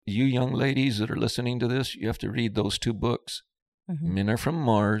you young ladies that are listening to this, you have to read those 2 books. Mm-hmm. Men are from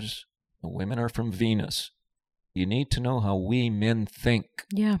Mars, women are from Venus. You need to know how we men think.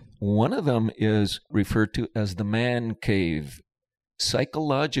 Yeah. One of them is referred to as the man cave.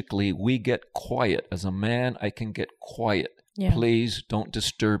 Psychologically, we get quiet. As a man, I can get quiet. Yeah. Please don't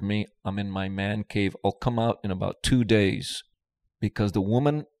disturb me. I'm in my man cave. I'll come out in about 2 days. Because the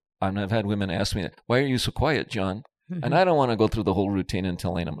woman, I've had women ask me, why are you so quiet, John? Mm-hmm. And I don't want to go through the whole routine and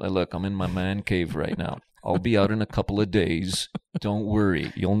telling them, look, I'm in my man cave right now. I'll be out in a couple of days. Don't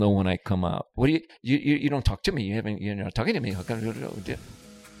worry. You'll know when I come out. What do you don't talk to me. You're not talking to me.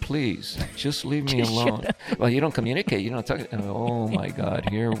 Please, just leave me alone. Well, you don't communicate. You don't talk. Oh my God,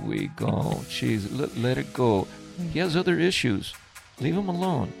 here we go. Jeez, let it go. He has other issues. Leave him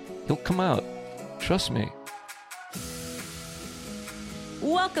alone. He'll come out. Trust me.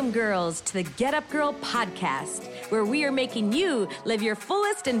 Welcome, girls, to the Get Up Girl podcast, where we are making you live your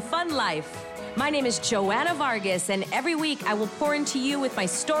fullest and fun life. My name is Joanna Vargas, and every week I will pour into you with my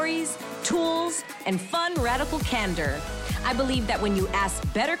stories, tools, and fun radical candor. I believe that when you ask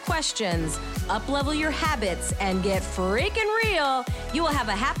better questions, up-level your habits, and get freaking real, you will have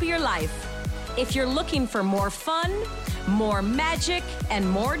a happier life. If you're looking for more fun, more magic, and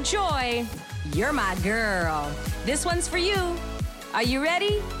more joy, you're my girl. This one's for you. Are you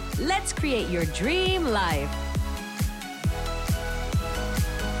ready? Let's create your dream life.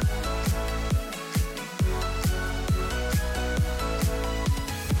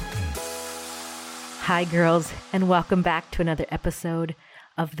 Hi, girls, and welcome back to another episode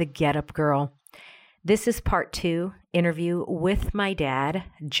of The Get Up Girl. This is part 2, interview with my dad,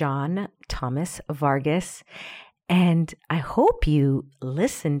 John Thomas Vargas. And I hope you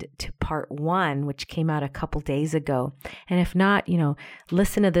listened to part 1, which came out a couple days ago. And if not,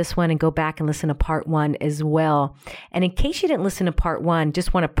 listen to this one and go back and listen to part 1 as well. And in case you didn't listen to part 1,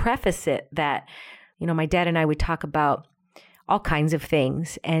 just want to preface it that, my dad and I would talk about all kinds of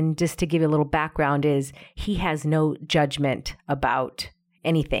things. And just to give you a little background is he has no judgment about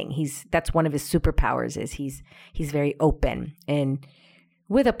anything. That's one of his superpowers is he's very open and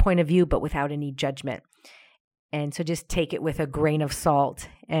with a point of view, but without any judgment. And so just take it with a grain of salt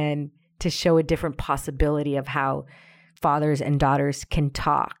and to show a different possibility of how fathers and daughters can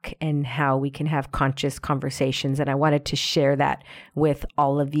talk and how we can have conscious conversations. And I wanted to share that with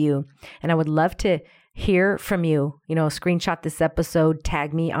all of you. And I would love to hear from you, screenshot this episode,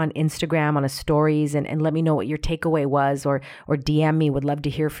 tag me on Instagram on a stories and let me know what your takeaway was or DM me. Would love to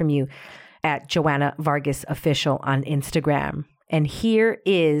hear from you at Joanna Vargas Official on Instagram. And here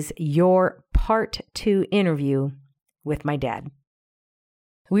is your part 2 interview with my dad.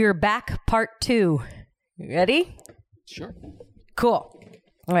 We are back, part 2. You ready? Sure. Cool.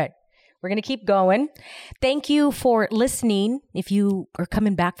 All right. We're going to keep going. Thank you for listening. If you are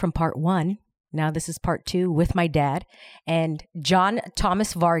coming back from part 1, now this is part 2 with my dad and John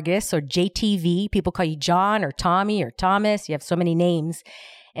Thomas Vargas, or JTV. People call you John or Tommy or Thomas. You have so many names.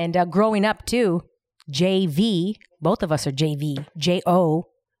 And growing up too, JV, both of us are JV, J-O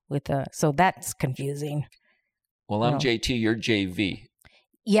so that's confusing. Well, I'm JT, you're JV.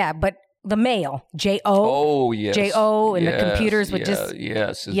 Yeah, but the male, J-O. Oh, yes. J-O, and the computers would just...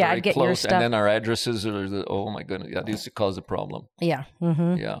 Yes, it's yeah, very I'd get close. your stuff. And then our addresses are, oh my goodness, that used to cause a problem. Yeah.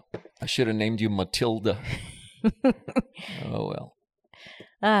 Mm-hmm. Yeah. I should have named you Matilda. Oh,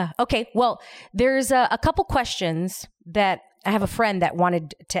 well. Okay, well, there's a couple questions that I have a friend that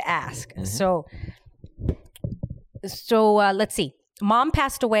wanted to ask. Mm-hmm. So let's see. Mom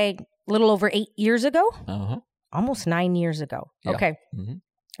passed away a little over 8 years ago. Uh-huh. Almost 9 years ago. Yeah. Okay. Mm-hmm.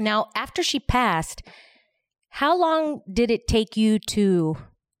 Now, after she passed, how long did it take you to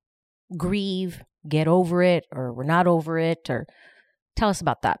grieve, get over it, or we're not over it? Or tell us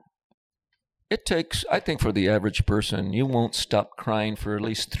about that. It takes, I think for the average person, you won't stop crying for at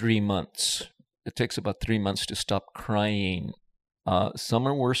least 3 months. It takes about 3 months to stop crying. Some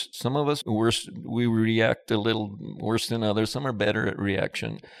are worse. Some of us worse. We react a little worse than others. Some are better at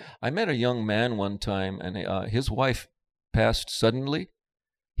reaction. I met a young man one time, and his wife passed suddenly.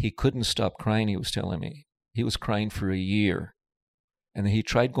 He couldn't stop crying, he was telling me. He was crying for a year. And then he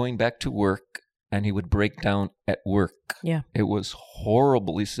tried going back to work, and he would break down at work. Yeah. It was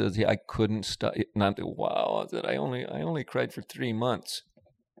horrible. He says, I couldn't stop. Wow, I said, I only cried for 3 months.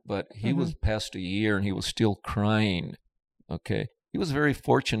 But he was past a year, and he was still crying. Okay. He was very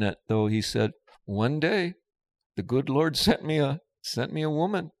fortunate, though. He said, one day, the good Lord sent me a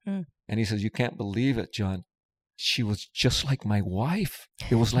woman. Mm. And he says, you can't believe it, John. She was just like my wife.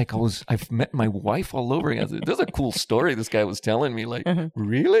 It was like I've met my wife all over again. This is a cool story this guy was telling me. Like,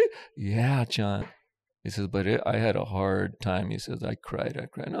 really? Yeah, John. He says, but I had a hard time. He says, I cried.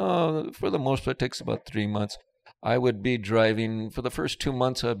 No, for the most part, it takes about 3 months. I would be driving. For the first 2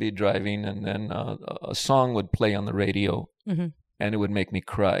 months, I'd be driving, and then a song would play on the radio, and it would make me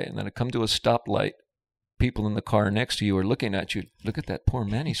cry. And then I'd come to a stoplight. People in the car next to you are looking at you. Look at that poor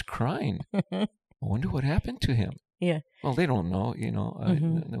man. He's crying. I wonder what happened to him. Yeah. Well, they don't know.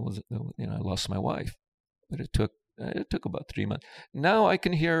 I lost my wife, but it took about 3 months. Now I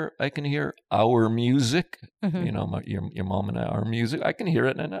can hear our music. Your mom and our music. I can hear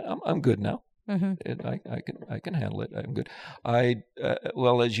it, and I'm good now. I can handle it. I'm good.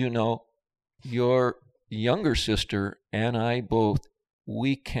 Well, as you know, your younger sister and I both,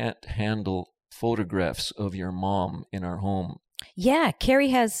 we can't handle photographs of your mom in our home. Yeah,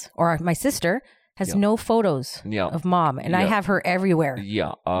 Carrie or my sister has no photos of mom, and I have her everywhere.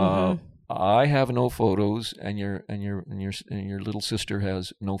 Yeah. I have no photos, and your little sister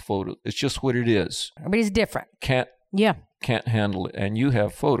has no photos. It's just what it is. Everybody's different. Can't handle it, and you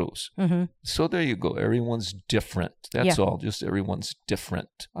have photos. So there you go. Everyone's different. That's all. Just everyone's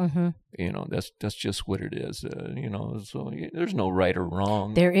different. That's just what it is. So there's no right or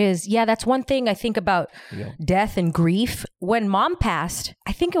wrong. There is. Yeah, that's one thing I think about death and grief. When mom passed,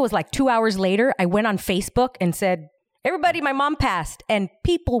 I think it was like 2 hours later, I went on Facebook and said, everybody, my mom passed, and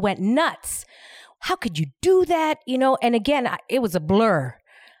people went nuts. How could you do that? And again, it was a blur.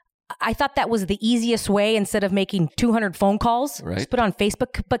 I thought that was the easiest way instead of making 200 phone calls. Right. Just put it on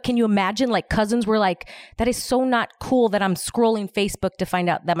Facebook. But can you imagine, like, cousins were like, that is so not cool that I'm scrolling Facebook to find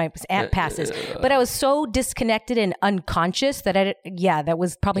out that my aunt passes. But I was so disconnected and unconscious that that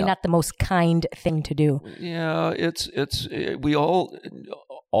was probably not the most kind thing to do. Yeah, we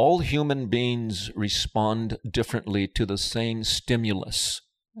all human beings respond differently to the same stimulus.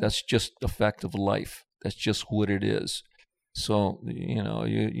 That's just a fact of life. That's just what it is. So,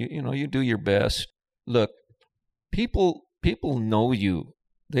 you do your best. Look, people know you.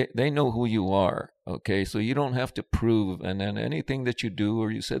 They know who you are, okay? So you don't have to prove, and then anything that you do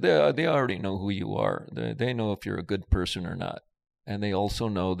or you say, they already know who you are. They know if you're a good person or not. And they also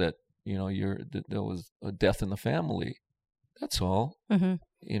know that, there was a death in the family. That's all.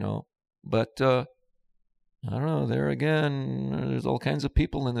 But I don't know. There again, there's all kinds of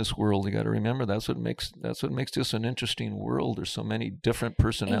people in this world. You got to remember that's what makes this an interesting world. There's so many different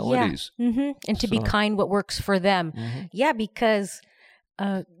personalities. Yeah. And to be kind, what works for them. Yeah, because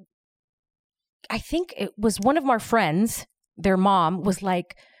I think it was one of our friends. Their mom was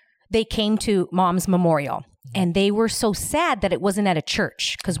like, they came to mom's memorial, and they were so sad that it wasn't at a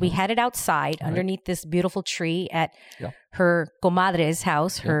church because we had it outside underneath this beautiful tree at her comadre's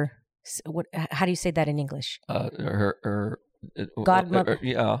house. Her how do you say that in English? Her godmother.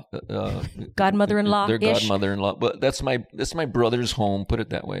 Godmother-in-law. Their godmother-in-law. But that's my brother's home. Put it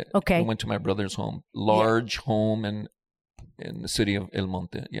that way. Okay. I went to my brother's home. Large home in the city of El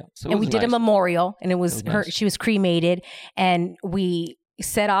Monte. Yeah. So and we did a memorial, and it was her. Nice. She was cremated, and we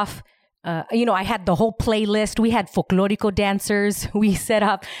set off. I had the whole playlist. We had folklorico dancers. We set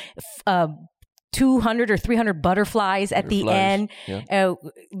up 200 or 300 butterflies at the end. Yeah.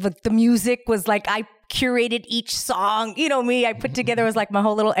 The music was like, I curated each song. Me, I put together, it was like my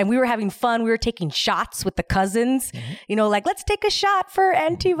whole little, and we were having fun. We were taking shots with the cousins, like, let's take a shot for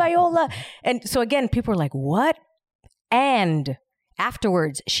Auntie Viola. And so again, people were like, what? And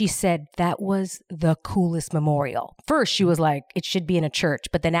afterwards, she said that was the coolest memorial. First, she was like, it should be in a church.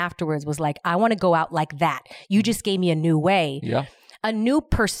 But then afterwards was like, I want to go out like that. You just gave me a new way. Yeah. A new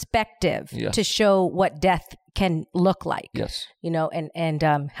perspective to show what death can look like. Yes. And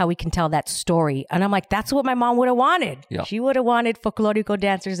how we can tell that story. And I'm like, that's what my mom would have wanted. Yeah. She would have wanted folklorico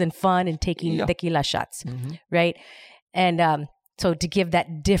dancers and fun and taking tequila shots. Right. And so to give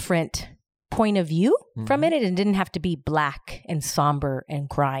that different point of view from it didn't have to be black and somber and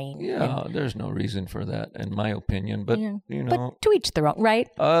crying. Yeah, there's no reason for that, in my opinion. But but to each their own, right?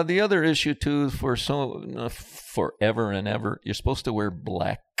 The other issue too, forever and ever, you're supposed to wear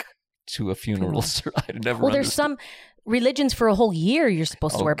black to a funeral. I never. Well, there's some religions for a whole year you're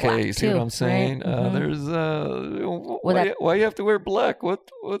supposed to wear black. Okay, see too, what I'm saying? Right? There's why you have to wear black? What?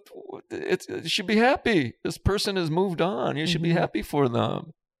 You should be happy. This person has moved on. You should be happy for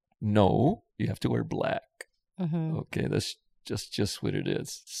them. No, you have to wear black. Okay, that's just what it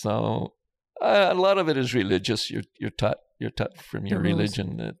is. So a lot of it is religious. You're taught from your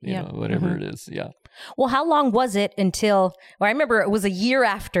religion that whatever it is. Yeah. Well, how long was it until? Well, I remember it was a year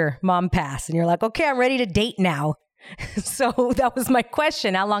after mom passed, and you're like, okay, I'm ready to date now. So that was my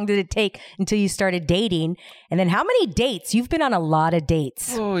question. How long did it take until you started dating? And then how many dates? You've been on a lot of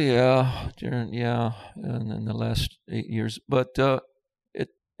dates. Oh yeah, in the last 8 years, but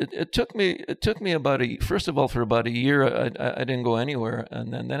it took me about first of all, for about a year, I didn't go anywhere.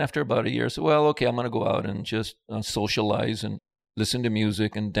 And then after about a year, I said, well, okay, I'm going to go out and just socialize and listen to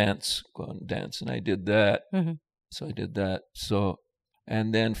music and dance, go out and dance. And I did that. Mm-hmm. So I did that. So,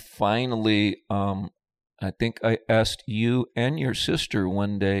 and then finally, I think I asked you and your sister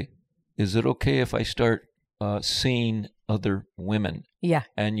one day, is it okay if I start seeing other women? Yeah.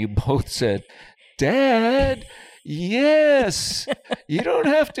 And you both said, Dad, yes, you don't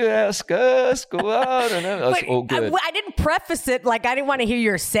have to ask us. Go out. And I was, oh, good. I didn't preface it like I didn't want to hear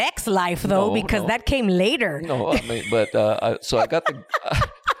your sex life, though, because that came later. No, I mean, but so I got the,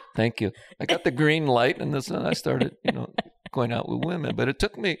 thank you. I got the green light, and I started, going out with women. But it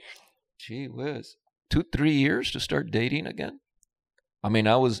took me, gee whiz, 2-3 years to start dating again. I mean,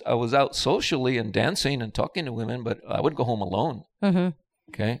 I was out socially and dancing and talking to women, but I would go home alone. Mm-hmm.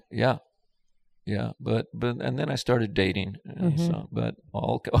 Okay, yeah, but and then I started dating. So, but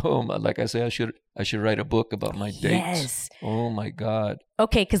like I say, I should write a book about my dates. Yes. Oh my God.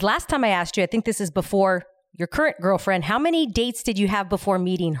 Okay, because last time I asked you, I think this is before your current girlfriend. How many dates did you have before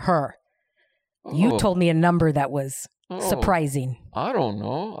meeting her? You told me a number that was surprising. I don't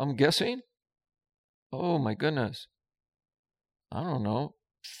know. I'm guessing. Oh my goodness. I don't know.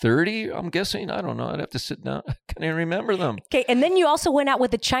 30, I'm guessing. I don't know. I'd have to sit down. I can't even remember them. Okay, and then you also went out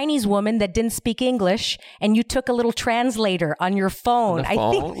with a Chinese woman that didn't speak English, and you took a little translator on your phone. I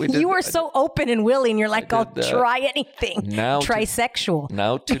think you were so open and willing. You're like, I'll try anything. Trisexual.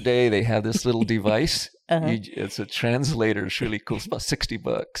 Now today they have this little device. It's a translator. It's really cool. It's about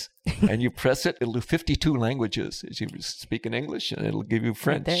 $60. And you press it, it'll do 52 languages. You speak in English, and it'll give you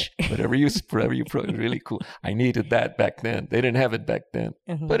French. Right, whatever you really cool. I needed that back then. They didn't have it back then.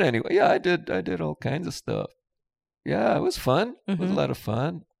 Mm-hmm. But anyway, yeah, I did all kinds of stuff. Yeah, it was fun. It was a lot of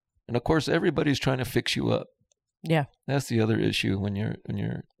fun. And of course, everybody's trying to fix you up. Yeah. That's the other issue when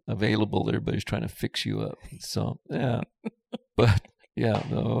you're available. Everybody's trying to fix you up. So, yeah. But yeah,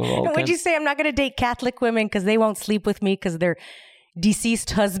 no. Would you say I'm not going to date Catholic women because they won't sleep with me because they're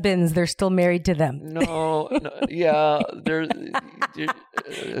deceased husbands? They're still married to them. No, yeah.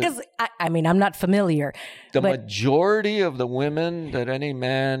 Because I mean, I'm not familiar. The majority of the women that any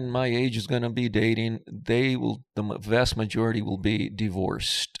man my age is going to be dating, the vast majority will be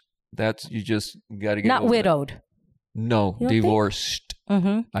divorced. You just got to get not widowed. That. No, divorced.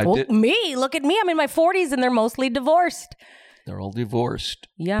 Mm-hmm. Me, look at me. I'm in my 40s and they're mostly divorced. They're all divorced,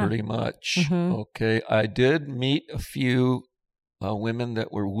 yeah, pretty much. Mm-hmm. Okay, I did meet a few women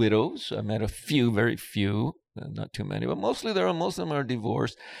that were widows. I met a few, very few, not too many, but most of them are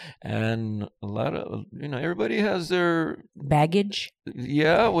divorced, and a lot of everybody has their baggage.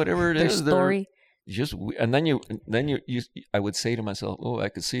 Yeah, whatever it is, their story. And then you, I would say to myself, "Oh, I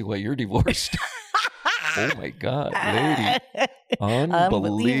could see why you're divorced." Oh my God, lady.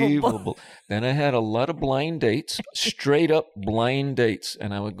 Unbelievable. Then I had a lot of blind dates, straight up blind dates.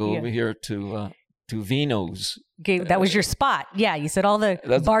 And I would go over here to Vino's. Okay, that was your spot. Yeah, you said all the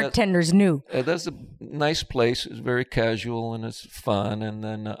bartenders knew. That's a nice place. It's very casual and it's fun. And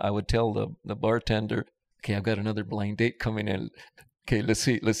then I would tell the bartender, okay, I've got another blind date coming in. Okay, let's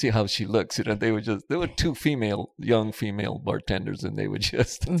see how she looks. There were two young female bartenders, and they would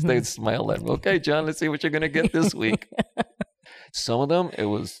they'd smile at me. Okay, John, let's see what you're going to get this week. Some of them, it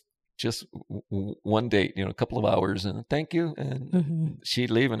was just one date, a couple of hours, and thank you. And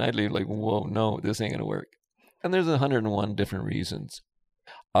she'd leave, and I'd leave like, whoa, no, this ain't going to work. And there's 101 different reasons.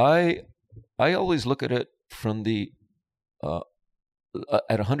 I always look at it from at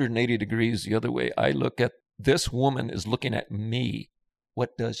 180 degrees the other way. I look at this woman is looking at me.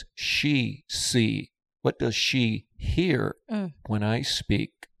 What does she see? What does she hear when I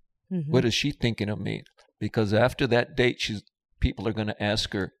speak? Mm-hmm. What is she thinking of me? Because after that date, people are going to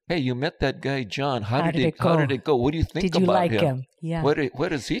ask her, "Hey, you met that guy, John. How did it go? What do you think about him? Did you like him? Yeah. What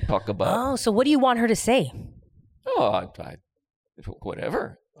does he talk about?" Oh, so what do you want her to say? Oh,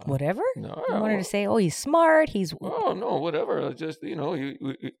 whatever. Whatever? No, I want her to say, "Oh, he's smart. He's." Oh no, whatever. Just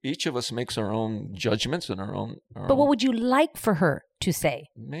each of us makes our own judgments and our own. But what would you like for her to say?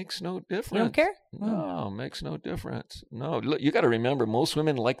 Makes no difference. You don't care? No, makes no difference. No, look, you got to remember, most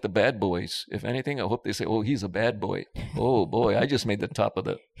women like the bad boys. If anything, I hope they say, "Oh, he's a bad boy." Oh boy, I just made the top of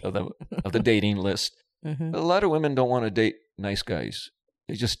the dating list. Mm-hmm. A lot of women don't want to date nice guys.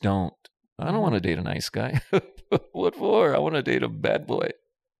 They just don't. I don't want to date a nice guy. What for? I want to date a bad boy.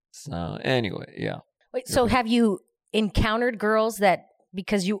 So anyway, yeah. Wait, so have you encountered girls that,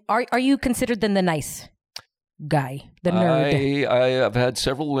 because you are you considered then the nice guy, the nerd? I have had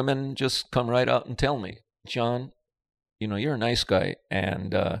several women just come right out and tell me, "John, you're a nice guy,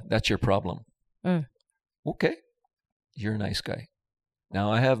 and that's your problem." Okay, you're a nice guy.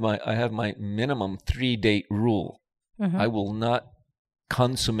 Now I have my minimum 3-date rule. Mhm. I will not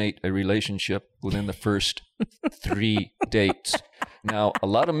consummate a relationship within the first 3 dates. Now, a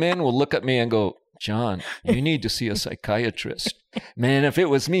lot of men will look at me and go, John, you need to see a psychiatrist. Man, if it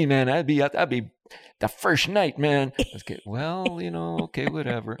was me, man, I'd be the first night, man. Okay, well, okay,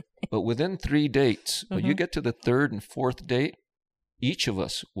 whatever. But within 3 dates, when you get to the 3rd and 4th date, each of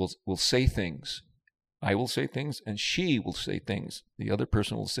us will say things. I will say things, and she will say things. The other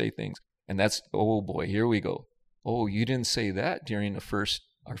person will say things. And that's, oh boy, here we go. Oh, you didn't say that during our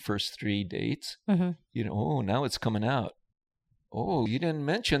first 3 dates. Oh, now it's coming out. Oh, you didn't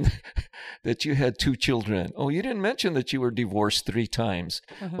mention that you had 2 children. Oh, you didn't mention that you were divorced 3 times.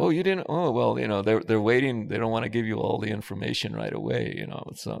 Oh, you didn't. Oh, well, they're waiting. They don't want to give you all the information right away.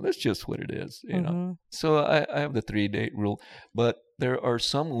 So that's just what it is. So I have the 3-date rule, but there are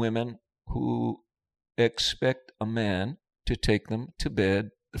some women who expect a man to take them to bed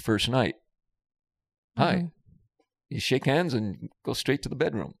the first night. Hi, you shake hands and go straight to the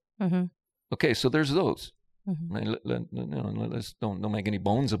bedroom. Okay, so there's those. Let's don't make any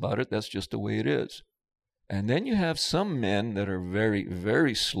bones about it. That's just the way it is. And then you have some men that are very,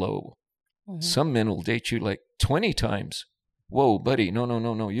 very slow. Some men will date you like 20 times. Whoa, buddy,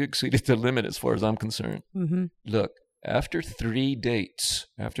 no. You exceeded the limit as far as I'm concerned. Look, after 3 dates,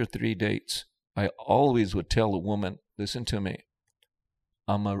 I always would tell a woman, listen to me,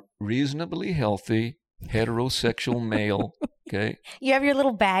 I'm a reasonably healthy heterosexual male, okay? You have your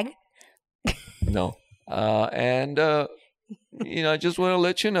little bag? No. I just want to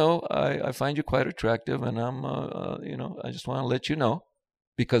let you know, I find you quite attractive, and I'm, I just want to let you know,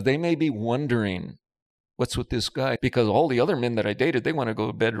 because they may be wondering, what's with this guy? Because all the other men that I dated, they want to go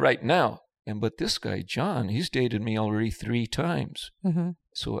to bed right now. But this guy, John, he's dated me already 3 times.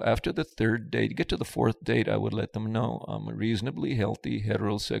 So after the 3rd date, get to the 4th date, I would let them know I'm a reasonably healthy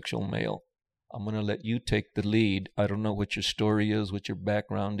heterosexual male. I'm going to let you take the lead. I don't know what your story is, what your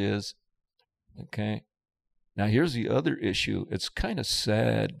background is. Okay. Now, here's the other issue. It's kind of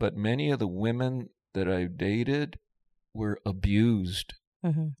sad, but many of the women that I've dated were abused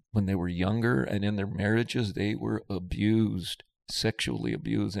when they were younger, and in their marriages, they were abused, sexually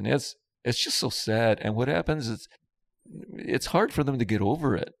abused. And it's just so sad. And what happens is it's hard for them to get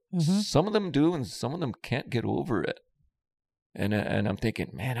over it. Some of them do, and some of them can't get over it. And I'm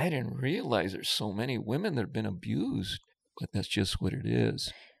thinking, man, I didn't realize there's so many women that have been abused, but that's just what it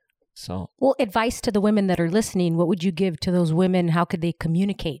is. So, well, advice to the women that are listening, what would you give to those women? How could they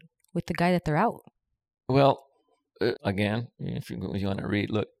communicate with the guy that they're out? Well, again, if you want to read,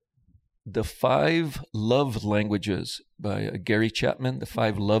 look, The 5 Love Languages by Gary Chapman, The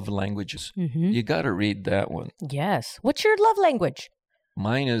 5 Love Languages. You got to read that one. Yes. What's your love language?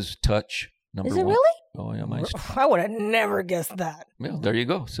 Mine is touch, number 1. Is it really? Oh, yeah, mine's I would have never guessed that. Well, there you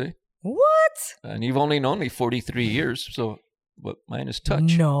go, see? What? And you've only known me 43 years, so but mine is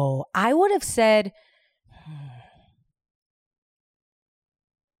touch. No, I would have said,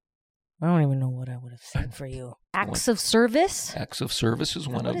 I don't even know what I would have said for you. Acts of service? Acts of service is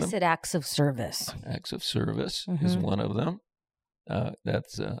one of them. What is it, acts of service? Acts of service is one of them.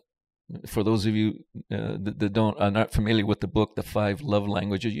 That's for those of you that are not familiar with the book, The 5 Love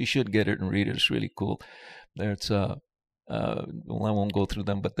Languages. You should get it and read it. It's really cool. There's well, I won't go through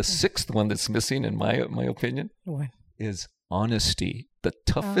them, but the 6th one that's missing, in my opinion, is honesty. The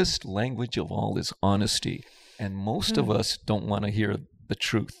toughest language of all is honesty, and most of us don't want to hear the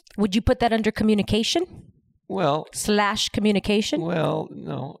truth. Would you put that under communication? Well, / communication? Well,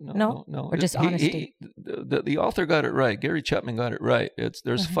 no. Or just honesty? The author got it right. Gary Chapman got it right.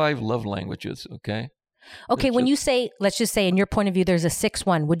 There's 5 love languages, okay? Okay, when you say, let's just say in your point of view, there's a 6th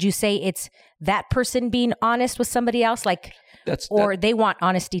one, would you say it's that person being honest with somebody else? They want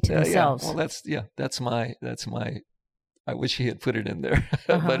honesty to themselves? Yeah. Well, that's my, I wish he had put it in there,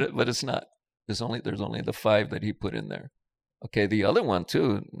 but it's not. There's only the 5 that he put in there. Okay, the other one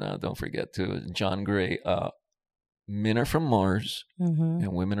too, no, don't forget too, John Gray, men are from Mars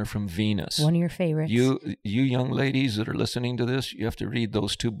and women are from Venus. One of your favorites. You young ladies that are listening to this, you have to read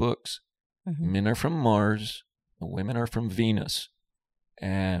those 2 books. Men are from Mars and women are from Venus.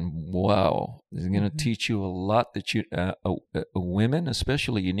 And wow, it's going to teach you a lot that women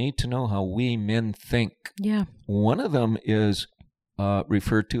especially, you need to know how we men think. Yeah. One of them is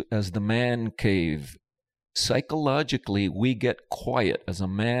referred to as the man cave. Psychologically, we get quiet. As a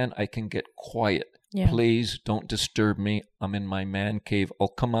man, I can get quiet. Yeah. Please don't disturb me. I'm in my man cave. I'll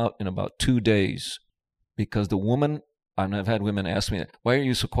come out in about 2 days. Because the woman, and I've had women ask me, why are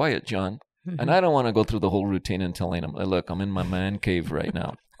you so quiet, John? And I don't want to go through the whole routine and telling them, look, I'm in my man cave right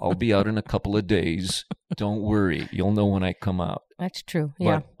now. I'll be out in a couple of days. Don't worry. You'll know when I come out. That's true.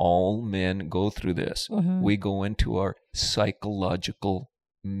 Yeah. But all men go through this. Mm-hmm. We go into our psychological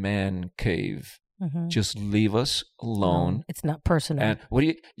man cave. Mm-hmm. Just leave us alone. It's not personal. And what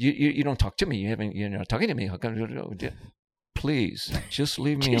do you don't talk to me. You're not talking to me. How come? Please, just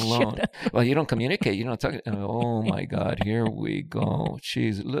leave me alone. Well, you don't communicate. You don't talk. Oh my God, here we go.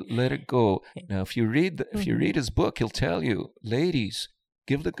 Jeez, let it go. Now, if you read his book, he'll tell you, ladies,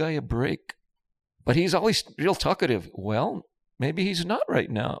 give the guy a break. But he's always real talkative. Well, maybe he's not right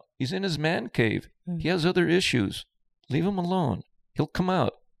now. He's in his man cave. He has other issues. Leave him alone. He'll come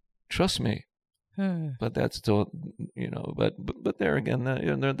out. Trust me. But that's still, But there again,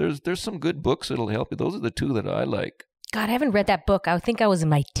 there's some good books that'll help you. Those are the two that I like. God, I haven't read that book. I think I was in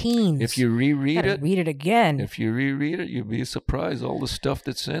my teens. If you read it again. If you reread it, you'll be surprised all the stuff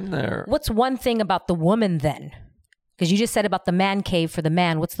that's in there. What's one thing about the woman then? Because you just said about the man cave for the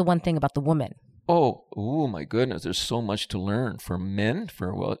man. What's the one thing about the woman? Oh my goodness! There's so much to learn for men,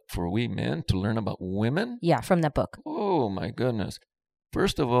 for we men to learn about women. Yeah, from that book. Oh my goodness!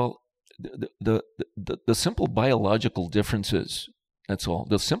 First of all, the simple biological differences. That's all.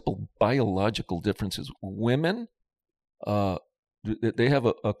 The simple biological differences. Women. They have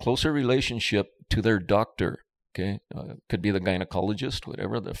a closer relationship to their doctor, okay? Could be the gynecologist,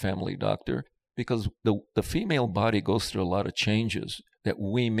 whatever, the family doctor, because the female body goes through a lot of changes that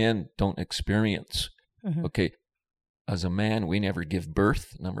we men don't experience, okay? As a man, we never give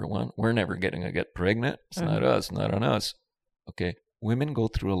birth, number one. We're never getting to get pregnant. It's not us, not on us, okay? Women go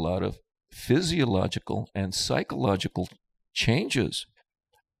through a lot of physiological and psychological changes.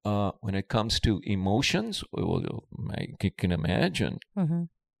 When it comes to emotions, well, you can imagine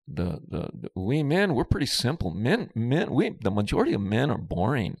we men, we're pretty simple. The majority of men are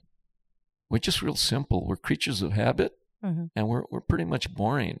boring. We're just real simple. We're creatures of habit, and we're pretty much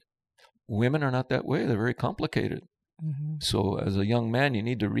boring. Women are not that way. They're very complicated. So as a young man, you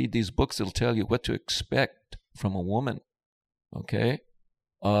need to read these books that'll tell you what to expect from a woman. Okay?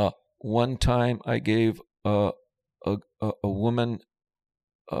 One time I gave a woman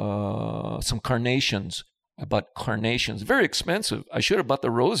some carnations. I bought carnations, very expensive. I should have bought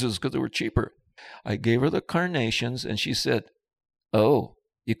the roses because they were cheaper. I gave her the carnations and she said, "Oh,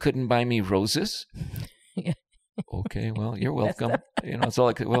 you couldn't buy me roses?" Okay, well, you're welcome. It's all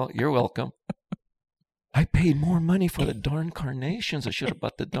like, well, you're welcome. I paid more money for the darn carnations. I should have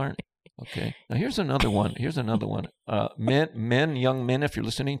bought the darn. Okay, now here's another one. Men, young men, if you're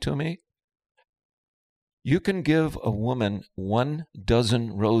listening to me, you can give a woman 1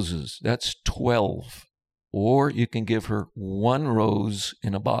 dozen roses. That's 12. Or you can give her 1 rose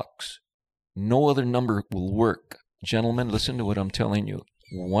in a box. No other number will work. Gentlemen, listen to what I'm telling you.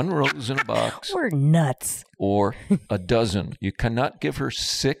 1 rose in a box. We're nuts. Or a dozen. You cannot give her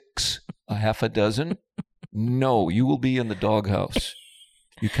 6, a half a dozen. No, you will be in the doghouse.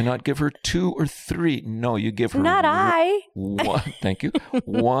 You cannot give her 2 or 3. No, you give her Not I. 1. Thank you.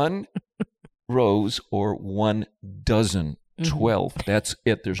 1 rose or 1 dozen. 12. That's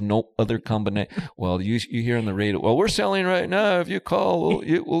it. There's no other combination. Well, you hear on the radio, well, we're selling right now. If you call,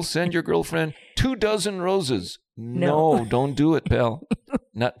 we'll send your girlfriend 2 dozen roses. No, don't do it, pal.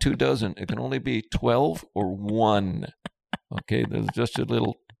 Not 2 dozen. It can only be 12 or 1. Okay, there's just a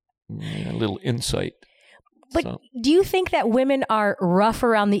little insight. But do you think that women are rough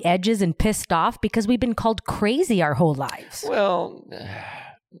around the edges and pissed off because we've been called crazy our whole lives? Well,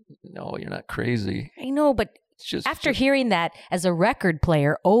 no, you're not crazy. I know, but after hearing that as a record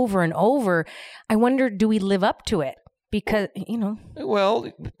player over and over, I wonder, do we live up to it? Because,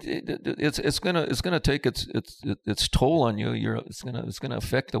 Well, it's gonna take its toll on you. It's gonna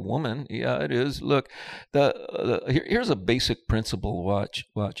affect the woman. Yeah, it is. Look, here's a basic principle. Watch.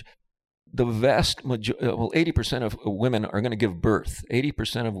 The vast majority, 80% of women are going to give birth.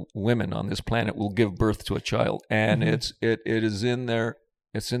 80% of women on this planet will give birth to a child, and it is in their.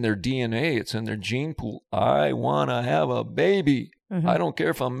 It's in their DNA. It's in their gene pool. I want to have a baby. I don't care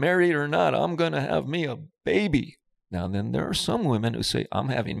if I'm married or not. I'm going to have me a baby. Now, then there are some women who say, I'm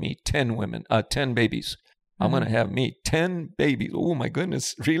having me 10 babies. I'm going to have me 10 babies. Oh, my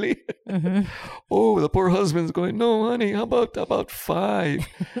goodness. Really? Oh, the poor husband's going, no, honey, how about 5?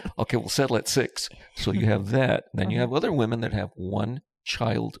 Okay, we'll settle at 6. So you have that. Then you have other women that have 1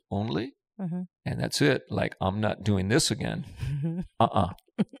 child only. And that's it. Like, I'm not doing this again. I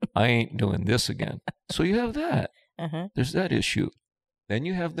ain't doing this again. So you have that. There's that issue. Then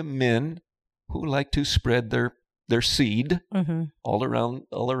you have the men who like to spread their seed all around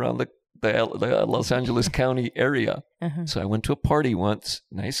the Los Angeles County area. So I went to a party once.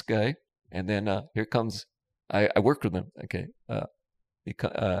 Nice guy. And then here comes, I worked with him. Okay.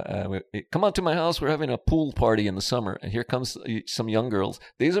 Come on to my house. We're having a pool party in the summer. And here comes some young girls.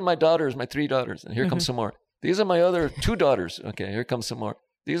 These are my daughters, my 3 daughters. And here comes some more. These are my other 2 daughters. Okay, here comes some more.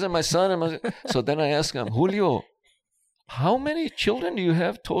 These are my son. So then I ask him, Julio, how many children do you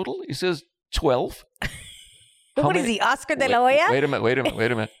have total? He says, 12. What is he, Oscar de la Hoya? Wait a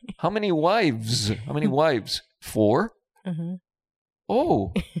minute. How many wives? 4? Mm-hmm.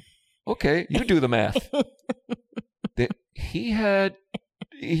 Oh, okay. You do the math.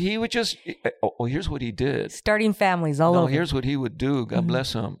 He would just, here's what he did. Starting families all over. Here's what he would do. God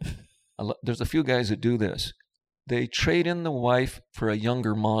bless him. There's a few guys that do this. They trade in the wife for a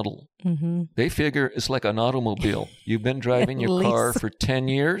younger model. Mm-hmm. They figure it's like an automobile. You've been driving your car for 10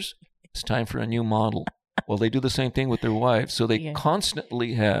 years. It's time for a new model. Well, they do the same thing with their wives. So they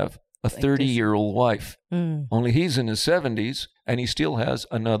constantly have a 30-year-old wife. Mm. Only he's in his 70s, and he still has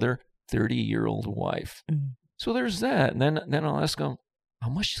another 30-year-old wife. Mm. So there's that. And then I'll ask him, how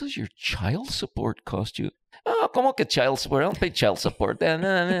much does your child support cost you? Oh, como que child support? I don't pay child support.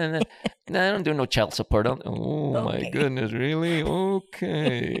 No, I don't do no child support. My goodness, really?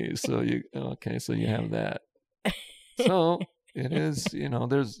 Okay. So you have that. So it is,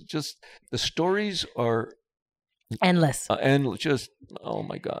 there's just, the stories are endless. And just, oh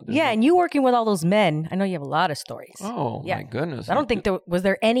my God. And you working with all those men, I know you have a lot of stories. Oh my goodness. I don't think was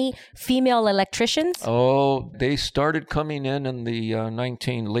there any female electricians? Oh, they started coming in the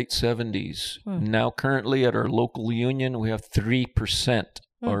late 70s. Now currently at our local union, we have 3%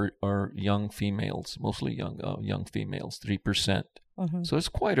 are young females, mostly young females, 3%. Mm-hmm. So it's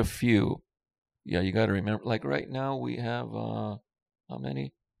quite a few. Yeah, you got to remember, like right now we have, how many?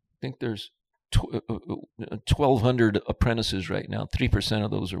 I think there's 1,200 apprentices right now. 3% of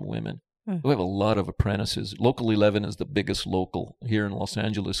those are women. We have a lot of apprentices. Local 11 is the biggest local here in Los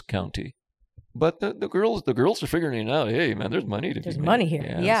Angeles County. But the girls are figuring it out. Hey, man, there's money to be made. There's money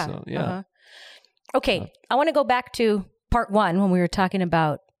here. Yeah. So, yeah. Uh-huh. Okay, I want to go back to part 1 when we were talking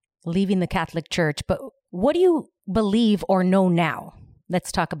about leaving the Catholic Church. But what do you believe or know now?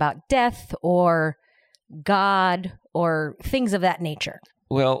 Let's talk about death or God or things of that nature.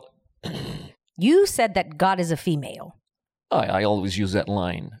 Well, you said that God is a female. I always use that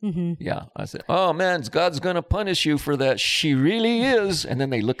line. Mm-hmm. Yeah. I said, oh, man, God's going to punish you for that. She really is. And then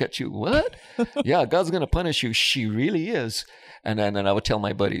they look at you. What? Yeah, God's going to punish you. She really is. And then I would tell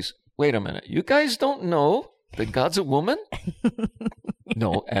my buddies, wait a minute. You guys don't know that God's a woman?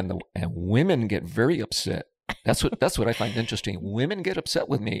 No. And women get very upset. That's what I find interesting. Women get upset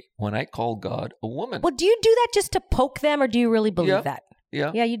with me when I call God a woman. Well, do you do that just to poke them, or do you really believe that?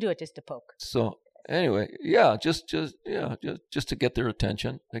 Yeah. Yeah, you do it just to poke. So anyway, just to get their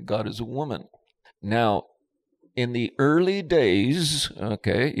attention that God is a woman. Now, in the early days,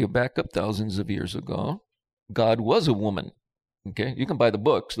 okay, you back up thousands of years ago, God was a woman. Okay, you can buy the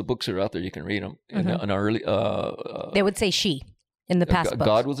books. The books are out there. You can read them. Mm-hmm. In early, they would say she in the past books.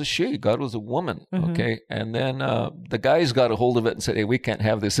 God was a she. God was a woman. Mm-hmm. Okay, and then the guys got a hold of it and said, "Hey, we can't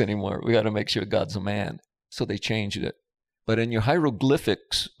have this anymore. We got to make sure God's a man." So they changed it. But in your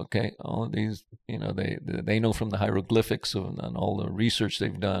hieroglyphics, okay, all of these, they know from the hieroglyphics and all the research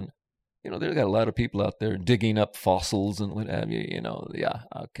they've done. They've got a lot of people out there digging up fossils and what have you. Yeah,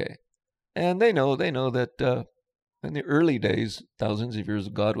 okay, and they know that. In the early days, thousands of years,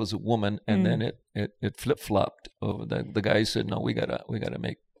 God was a woman, and then it flip-flopped. The guys said, "No, we gotta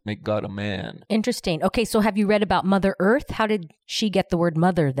make God a man." Interesting. Okay, so have you read about Mother Earth? How did she get the word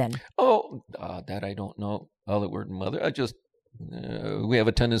mother then? Oh, that I don't know. The word mother. I just we have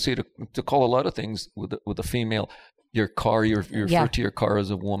a tendency to call a lot of things with a female. Your car, you refer to your car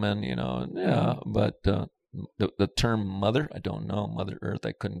as a woman. Yeah, but the term mother, I don't know. Mother Earth,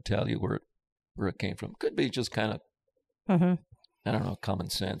 I couldn't tell you where it came from. Could be just kind of. Mm-hmm. I don't know,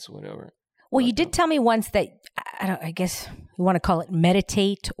 common sense, whatever. Well, you did tell me once that, I guess you want to call it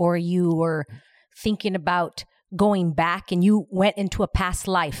meditate, or you were thinking about going back and you went into a past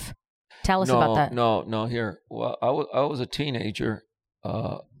life. Tell us about that. No. Here, well, I was a teenager.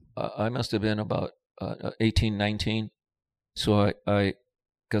 I must have been about 18, 19. So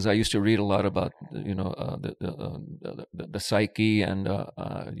because I used to read a lot about the psyche and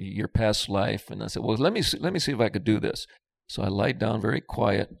your past life, and I said, well, let me see if I could do this. So I lied down very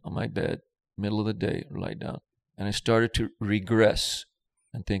quiet on my bed, middle of the day, lied down, and I started to regress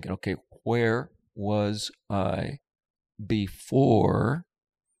and thinking, okay, where was I before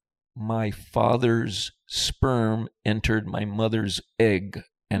my father's sperm entered my mother's egg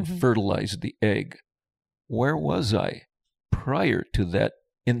and fertilized the egg? Where was I prior to that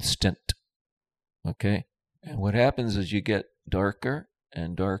instant? Okay. And what happens is you get darker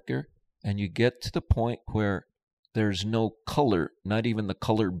and darker and you get to the point where there's no color, not even the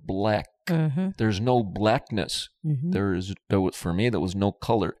color black. There's no blackness. For me, there was no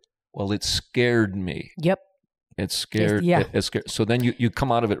color. Well, it scared me. Yep. It scared. It scared. So then you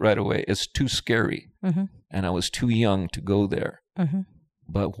come out of it right away. It's too scary, and I was too young to go there.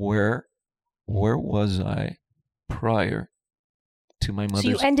 But where was I prior to my mother's? So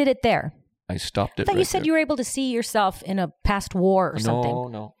you ended it there. I stopped it. I thought you said you were able to see yourself in a past war or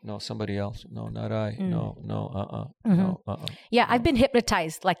something. No, somebody else. No, not I. No. Yeah, I've been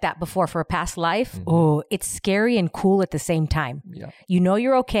hypnotized like that before for a past life. Oh, it's scary and cool at the same time. Yeah. You know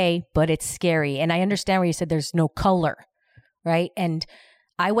you're okay, but it's scary. And I understand where you said there's no color, right? And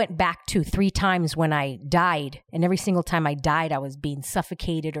I went back to 3 times when I died. And every single time I died, I was being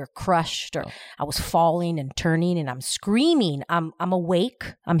suffocated or crushed, or I was falling and turning, and I'm screaming. I'm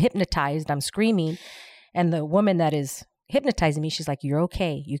awake. I'm hypnotized. I'm screaming. And the woman that is hypnotizing me, she's like, you're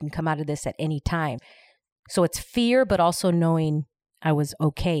okay. You can come out of this at any time. So it's fear, but also knowing I was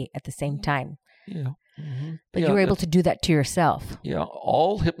okay at the same time. Yeah. But you were able to do that to yourself. Yeah.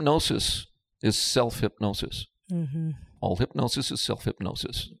 All hypnosis is self-hypnosis. All hypnosis is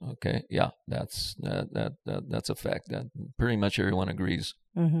self-hypnosis. Okay. Yeah. That's a fact. That pretty much everyone agrees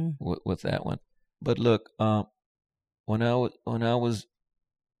with that one. But look, when I was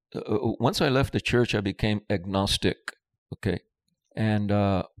once I left the church, I became agnostic. Okay. And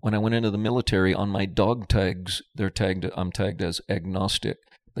when I went into the military, on my dog tags, I'm tagged as agnostic.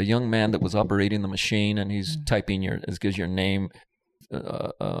 The young man that was operating the machine, and he's typing it gives your name,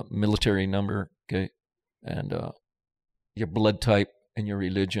 military number, okay, and your blood type and your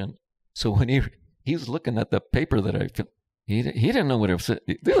religion. So when he was looking at the paper that I filled, he didn't know what it was.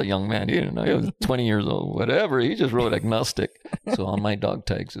 He was a young man. He didn't know. He was 20 years old, whatever. He just wrote agnostic. So on my dog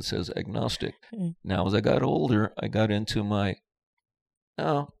tags, it says agnostic. Now, as I got older, I got into my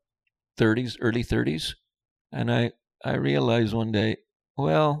 30s, early 30s, and I realized one day,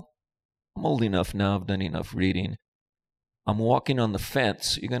 well, I'm old enough now. I've done enough reading. I'm walking on the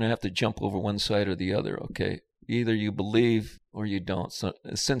fence. You're going to have to jump over one side or the other, okay? Either you believe or you don't. So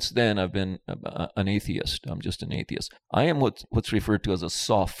since then, I've been an atheist. I'm just an atheist. I am what's referred to as a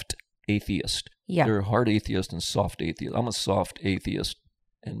soft atheist. Yeah. There are hard atheists and soft atheists. I'm a soft atheist,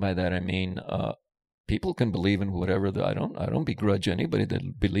 and by that I mean people can believe in whatever. I don't begrudge anybody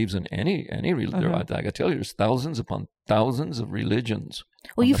that believes in any religion. I can tell you, there's thousands upon thousands of religions.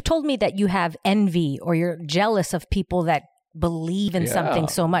 Well, you've told me that you have envy, or you're jealous of people that believe in something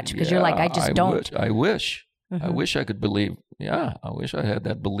so much, because you're like, I just don't. I wish I could believe. Yeah, I wish I had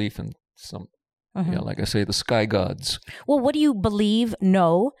that belief in some. Yeah, like I say, the sky gods. Well, what do you believe?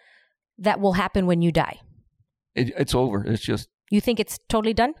 No, that will happen when you die. It's over. It's just. You think it's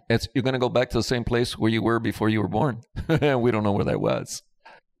totally done? You're going to go back to the same place where you were before you were born. We don't know where that was.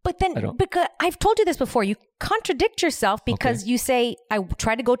 But then, because I've told you this before, you contradict yourself because you say, I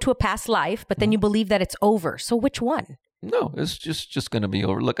try to go to a past life, but then you believe that it's over. So which one? No, it's just going to be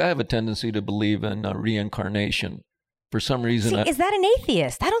over. Look, I have a tendency to believe in reincarnation. For some reason. See, is that an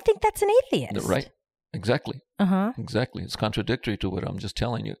atheist? I don't think that's an atheist. Right. Exactly. Exactly. It's contradictory to what I'm just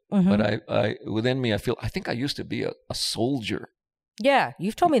telling you. But I within me, I think I used to be a soldier. Yeah,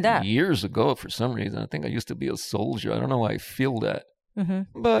 you've told me that. Years ago, for some reason, I think I used to be a soldier. I don't know why I feel that.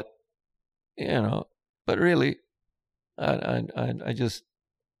 But, but really, I just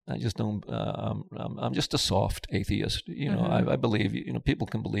don't, I'm just a soft atheist. I believe, people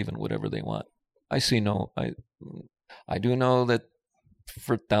can believe in whatever they want. I do know that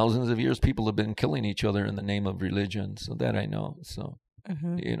for thousands of years, people have been killing each other in the name of religion. So that I know. So,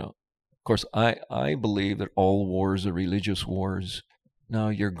 of course, I believe that all wars are religious wars. Now,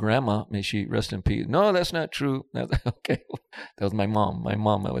 your grandma, may she rest in peace. No, that's not true. Okay, that was my mom. My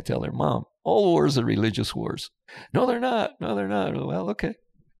mom, I would tell her, Mom, all wars are religious wars. No, they're not. No, they're not. Well, okay.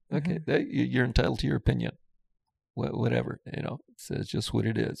 You're entitled to your opinion. Whatever, it's just what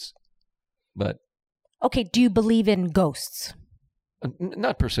it is. But okay, do you believe in ghosts?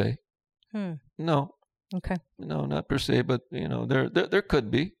 Not per se. No. Okay. No, not per se, but there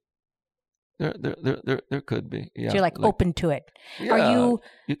could be. There could be. Yeah. So you're like open to it. Yeah,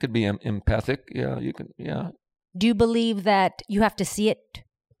 you could be empathic. Yeah, you can. Yeah. Do you believe that you have to see it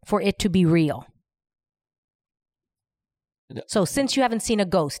for it to be real? So since you haven't seen a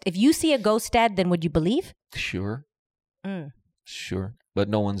ghost, if you see a ghost, Dad, then would you believe? Sure. Sure. But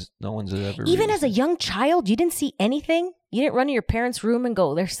no one's ever. Even as a young child, you didn't see anything? You didn't run to your parents' room and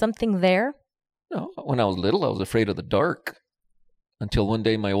go, there's something there? No. When I was little, I was afraid of the dark. Until one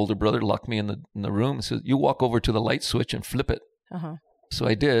day, my older brother locked me in the room and said, "You walk over to the light switch and flip it." So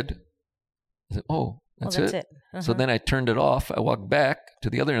I did. I said, "Oh, That's that's it. it. So then I turned it off. I walked back to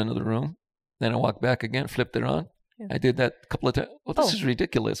the other end of the room. Then I walked back again, flipped it on. Yeah. I did that a couple of times. Well, this is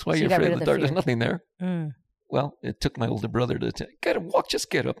ridiculous. Why are So you you got afraid rid of of the the dark? There's fear. nothing there. Mm. Well, it took my older brother to just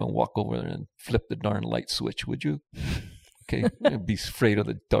get up and walk over there and flip the darn light switch, would you? Okay, be afraid of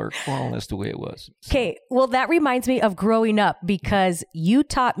the dark. Well, that's the way it was. So, Okay, well, that reminds me of growing up because you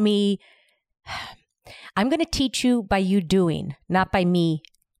taught me, I'm going to teach you by you doing, not by me.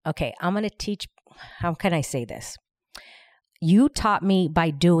 Okay, I'm going to teach, how can I say this? You taught me by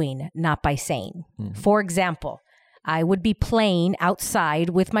doing, not by saying. Mhm. For example, I would be playing outside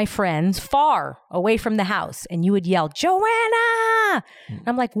with my friends far away from the house, and you would yell, Joanna! And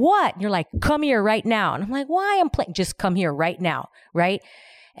I'm like, what? And you're like, come here right now. And I'm like, why? I'm playing. Just come here right now, right?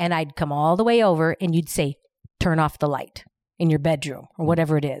 And I'd come all the way over, and you'd say, turn off the light in your bedroom or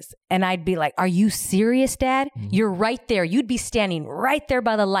whatever it is. And I'd be like, are you serious, Dad? You're right there. You'd be standing right there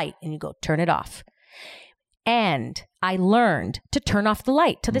by the light, and you go, turn it off. And I learned to turn off the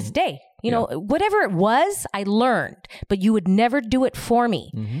light to this day. You know, whatever it was, I learned, but you would never do it for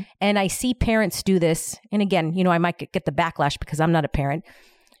me. Mhm. And I see parents do this. And again, you know, I might get the backlash because I'm not a parent,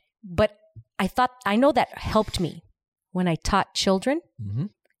 but I know that helped me when I taught children Mhm.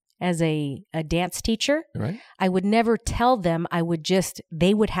 as a dance teacher. Right? I would never tell them.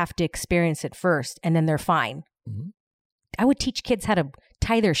 They would have to experience it first and then they're fine. Mhm. I would teach kids how to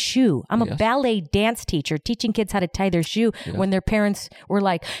tie their shoe. I'm a Yes. ballet dance teacher teaching kids how to tie their shoe Yes. when their parents were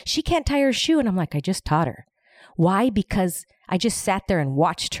like, she can't tie her shoe. And I'm like, I just taught her. Why? Because I just sat there and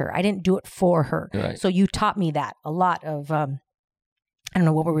watched her. I didn't do it for her. Right. So you taught me that a lot of, I don't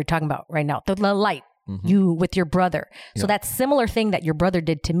know what we were talking about right now. The light, Mhm. you with your brother. So Yeah. that similar thing that your brother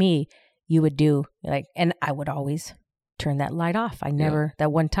did to me, you would do like, and I would always turn that light off. I never,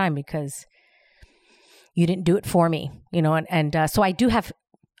 that one time because you didn't do it for me, you know, and so I do have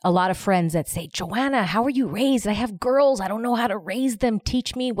a lot of friends that say, Joanna, how are you raised? I have girls. I don't know how to raise them.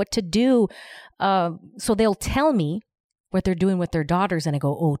 Teach me what to do. So they'll tell me what they're doing with their daughters. And I go,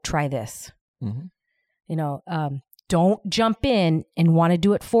 oh, try this. Mhm. You know, don't jump in and want to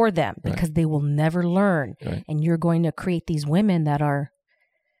do it for them Right. because they will never learn. Right. And you're going to create these women that are,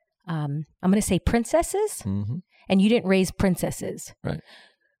 I'm going to say princesses. Mhm. And you didn't raise princesses. Right.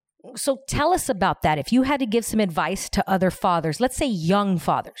 So tell us about that. If you had to give some advice to other fathers, let's say young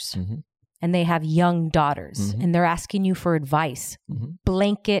fathers, Mhm. and they have young daughters, Mhm. and they're asking you for advice, Mhm.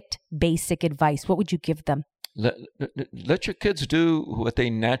 blanket, basic advice, what would you give them? Let your kids do what they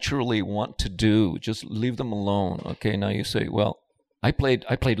naturally want to do. Just leave them alone. Okay. Now you say, well, I played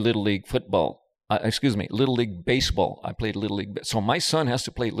Little League football. Little League baseball. I played Little League. So my son has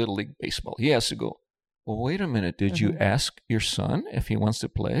to play Little League baseball. He has to go. Well, wait a minute. Did you ask your son if he wants to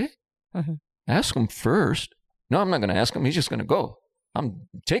play? Mhm. Ask him first. No, I'm not going to ask him. He's just going to go. I'm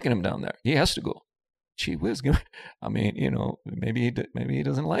taking him down there. He has to go. Gee whiz. I mean, you know, maybe he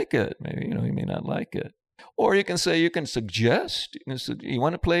doesn't like it. Maybe, you know, he may not like it. Or you can suggest, you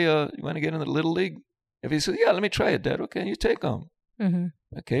want to play, you want to get in the Little League? If he says, yeah, let me try it, Dad. Okay, you take him. Mm-hmm.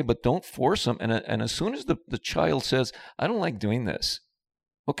 Okay, but don't force him. And as soon as the child says, I don't like doing this,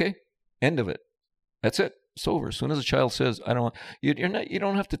 okay, end of it. That's it. It's over. As soon as a child says, I don't want, you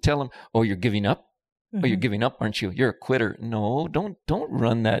don't have to tell him, oh, you're giving up? Oh, you're giving up, aren't you? You're a quitter. No, don't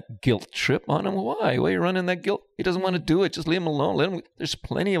run that guilt trip on him. Why? Why are you running that guilt? He doesn't want to do it. Just leave him alone. There's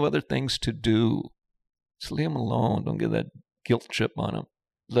plenty of other things to do. Just leave him alone. Don't get that guilt trip on him.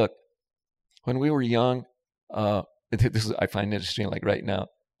 Look, when we were young, I find it interesting, like right now,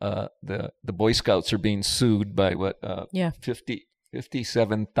 the Boy Scouts are being sued by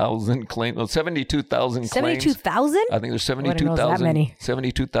 57,000 claims, 72,000 claims. 72,000? I think there's I didn't know it was that many.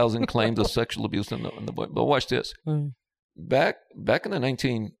 72,000 claims of sexual abuse in the boy. But watch this. Mm. Back in the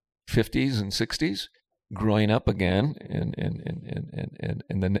 1950s and 60s, growing up again in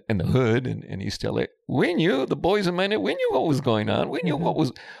the hood in East LA, we knew, the boys in my neighborhood, we knew what was going on. We knew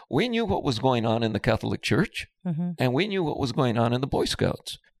we knew what was going on in the Catholic Church, and we knew what was going on in the Boy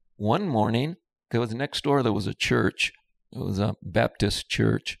Scouts. One morning, because next door there was a church. It was a Baptist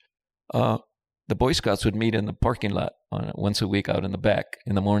church. The Boy Scouts would meet in the parking lot once a week out in the back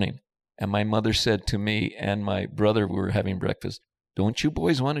in the morning. And my mother said to me and my brother, we were having breakfast, don't you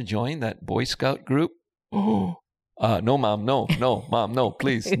boys want to join that Boy Scout group? Oh, no, Mom, no, Mom, no,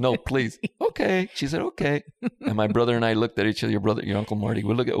 please, no, please. Okay. She said, okay. And my brother and I looked at each other, your Uncle Marty,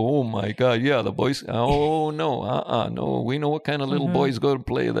 we look at, oh my God, yeah, the boys, oh no, no, we know what kind of little boys go to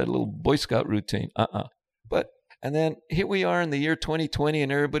play that little Boy Scout routine, And then here we are in the year 2020,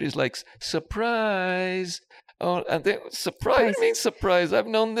 and everybody's like, surprise, Oh, and they surprise. I mean, surprise. I've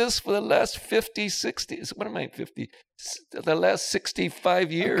known this for the last 50, 60. What am I, 50? The last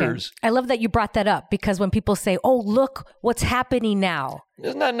 65 years. Okay. I love that you brought that up because when people say, oh, look what's happening now.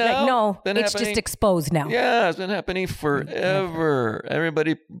 Isn't that now? Like, no, it's just exposed now. Yeah, it's been happening forever.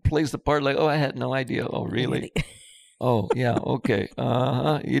 Everybody plays the part like, oh, I had no idea. Oh, really? Oh, yeah, okay.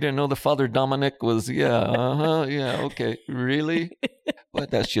 You didn't know the Father Dominic was, yeah, okay. Really? But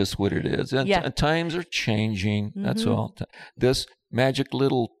that's just what it is. And times are changing. That's all. This magic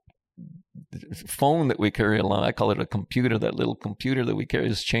little phone that we carry along, I call it a computer, that little computer that we carry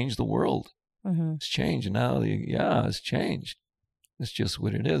has changed the world. It's changed now. It's changed. It's just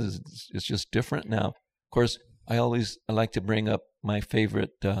what it is. It's just different now. Of course, I like to bring up my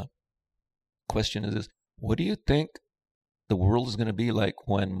favorite question is this. What do you think the world is going to be like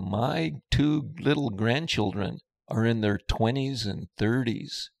when my 2 little grandchildren are in their 20s and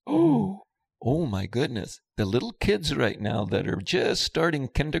 30s? Oh my goodness. The little kids right now that are just starting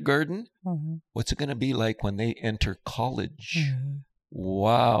kindergarten, what's it going to be like when they enter college?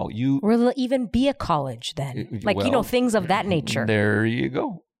 Wow. Will it even be a college then? Like, things of that nature. There you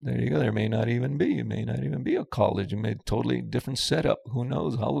go. There may not even be. It may not even be a college. It may be a totally different setup. Who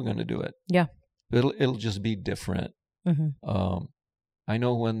knows how we're going to do it? Yeah. It'll just be different. I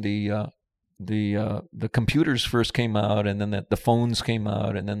know when the computers first came out, and then the phones came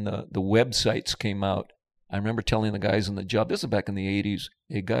out, and then the websites came out. I remember telling the guys on the job, this is back in the 80s,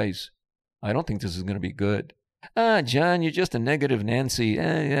 hey guys, I don't think this is going to be good. John, you're just a negative Nancy.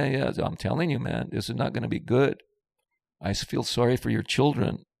 Yeah. I'm telling you, man, this is not going to be good. I feel sorry for your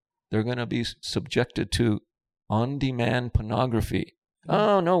children. They're going to be subjected to on-demand pornography.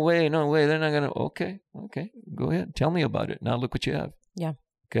 Oh, no way. They're not going to. Okay. Go ahead. Tell me about it. Now look what you have. Yeah.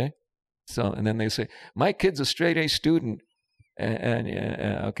 Okay. So, and then they say, my kid's a straight A student. And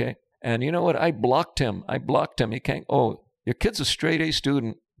okay. And you know what? I blocked him. He can't. Oh, your kid's a straight A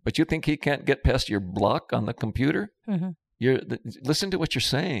student, but you think he can't get past your block on the computer? Listen to what you're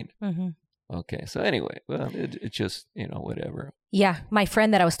saying. Okay. So anyway, well, it just, whatever. Yeah. My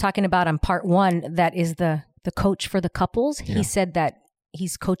friend that I was talking about on part 1, that is the coach for the couples. He said that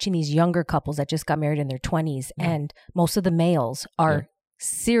he's coaching these younger couples that just got married in their 20s. And most of the males are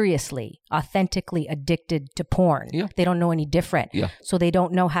seriously, authentically addicted to porn. They don't know any different. So they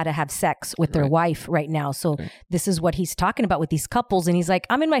don't know how to have sex with their wife right now. So this is what he's talking about with these couples. And he's like,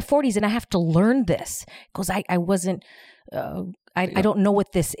 I'm in my 40s and I have to learn this because I wasn't, I don't know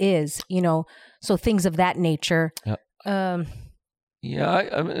what this is, so things of that nature.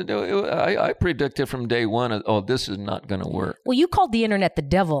 I predicted from day one, this is not going to work. Well, you called the internet the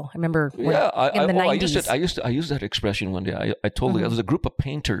devil. I remember in the 90s. I used that expression one day. I told there was a group of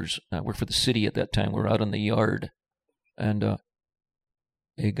painters. I worked for the city at that time. We were out in the yard. And,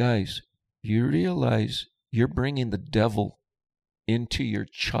 hey, guys, you realize you're bringing the devil into your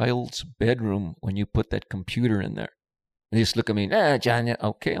child's bedroom when you put that computer in there. And they just look at me, John,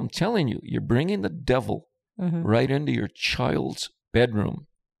 okay, I'm telling you, you're bringing the devil right into your child's bedroom.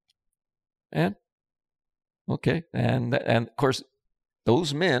 And okay, and of course,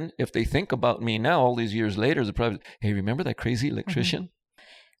 those men, if they think about me now, all these years later, they're probably, hey, remember that crazy electrician?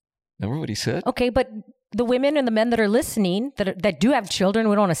 Remember what he said? Okay, but the women and the men that are listening, that do have children,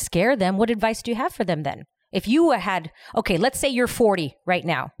 we don't want to scare them. What advice do you have for them then? If you had, okay, let's say you're 40 right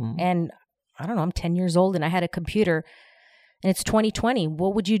now, and I don't know, I'm 10 years old, and I had a computer, and it's 2020.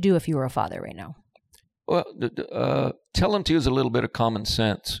 What would you do if you were a father right now? Well, tell them to use a little bit of common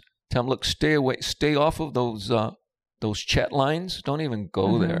sense. Tell them, look, stay away, stay off of those chat lines. Don't even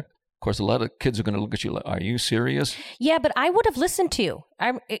go there. Of course, a lot of kids are going to look at you like, are you serious? Yeah, but I would have listened to you.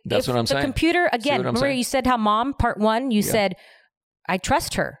 That's what I'm saying. The computer, again, remember you said how mom, part 1, you said, I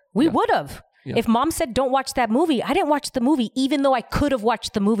trust her. We would have. Yeah. If mom said, don't watch that movie, I didn't watch the movie. Even though I could have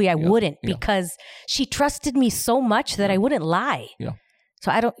watched the movie, I wouldn't because she trusted me so much that I wouldn't lie. Yeah.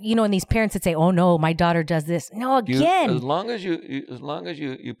 So I don't, and these parents that say, "Oh no, my daughter does this." No, again. As long as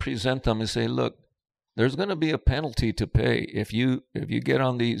you present them and say, "Look, there's going to be a penalty to pay if you get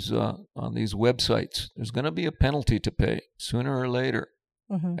on these websites. There's going to be a penalty to pay sooner or later."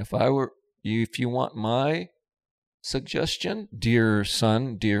 If you want my suggestion, dear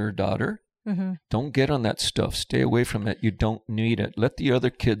son, dear daughter, don't get on that stuff. Stay away from it. You don't need it. Let the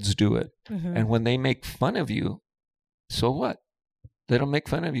other kids do it. And when they make fun of you, so what? They don't make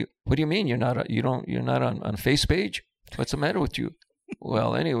fun of you. What do you mean you're not on face page? What's the matter with you?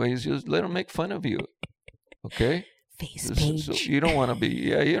 Well, anyways, just let them make fun of you. Okay? Face page. So you don't want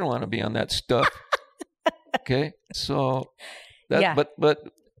to be on that stuff. Okay? So but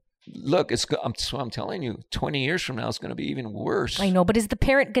look, I'm telling you, 20 years from now, it's going to be even worse. I know, but is the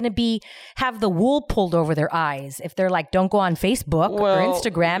parent going to have the wool pulled over their eyes if they're like, don't go on Facebook or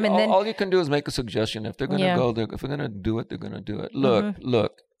Instagram? And then all you can do is make a suggestion. If they're going to go, if they're going to do it, they're going to do it.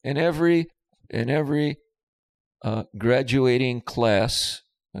 Look, in every graduating class,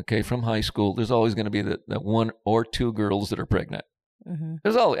 okay, from high school, there's always going to be that one or two girls that are pregnant.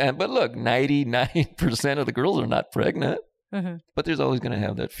 There's but look, 99% of the girls are not pregnant. But there's always going to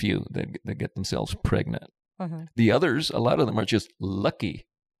have that few that get themselves pregnant. The others, a lot of them are just lucky.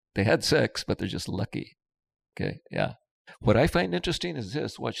 They had sex, but they're just lucky. Okay, yeah. What I find interesting is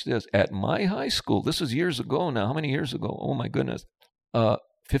this. Watch this. At my high school, this is years ago now. How many years ago? Oh, my goodness.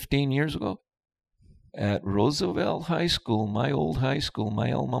 15 years ago. At Roosevelt High School, my old high school,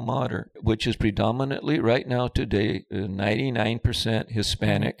 my alma mater, which is predominantly right now today 99%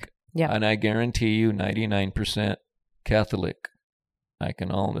 Hispanic. Yeah. And I guarantee you 99% Catholic. There's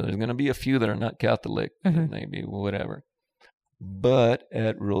going to be a few that are not Catholic, maybe whatever. But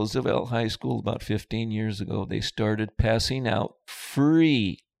at Roosevelt High School about 15 years ago, they started passing out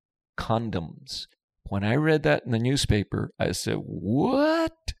free condoms. When I read that in the newspaper, I said,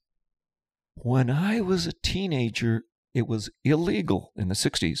 what? When I was a teenager, it was illegal in the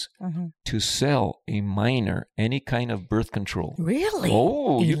 60s to sell a minor any kind of birth control. Really?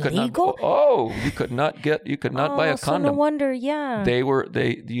 Oh, illegal? You could not buy a condom. So no wonder, yeah.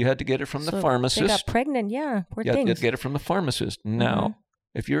 You had to get it from the pharmacist. They got pregnant, yeah. Poor things. You had to get it from the pharmacist. Now,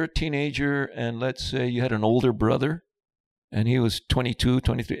 if you're a teenager and let's say you had an older brother and he was 22,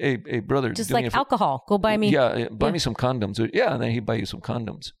 23, hey brother. Just like alcohol, go buy me. Yeah, buy me some condoms. Yeah, and then he'd buy you some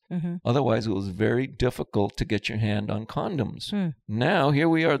condoms. Otherwise, it was very difficult to get your hand on condoms. Now, here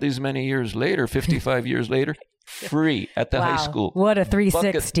we are these many years later, 55 years later, free at the high school. What a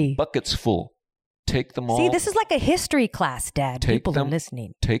 360. Buckets full. Take them all. See, this is like a history class, Dad. People are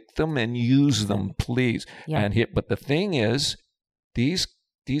listening. Take them and use them, please. Yeah. But the thing is, these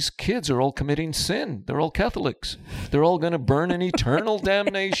kids are all committing sin. They're all Catholics. They're all going to burn in eternal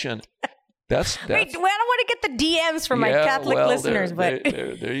damnation. That's Wait, I don't want to get the DMs from my Catholic listeners, but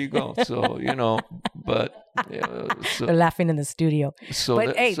there you go. So but they're laughing in the studio.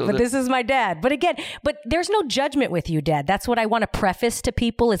 But this is my dad. But again, there's no judgment with you, Dad. That's what I want to preface to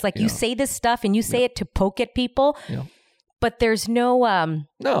people. Is like you say this stuff and you say it to poke at people. Yeah. But there's no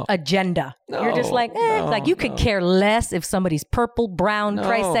agenda. No, you're just like, you could care less if somebody's purple, brown,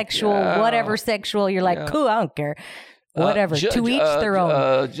 trisexual, whatever sexual. You're like, cool, I don't care. Whatever. To each their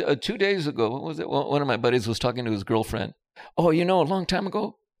own. 2 days ago, what was it? One of my buddies was talking to his girlfriend. Oh, a long time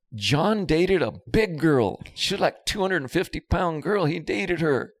ago, John dated a big girl. She was like 250-pound girl. He dated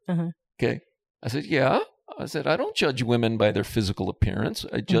her. Okay. I said, yeah. I said, I don't judge women by their physical appearance.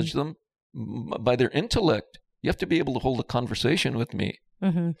 I judge them by their intellect. You have to be able to hold a conversation with me.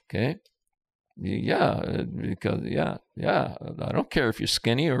 Okay? Yeah, because, I don't care if you're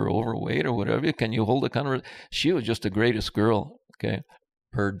skinny or overweight or whatever. Can you hold a conversation? She was just the greatest girl. Okay?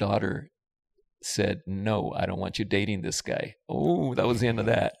 Her daughter said, no, I don't want you dating this guy. Oh, that was the end of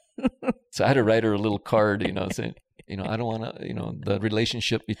that. So I had to write her a little card, saying, I don't want to, the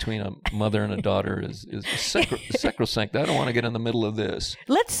relationship between a mother and a daughter is sacrosanct. I don't want to get in the middle of this.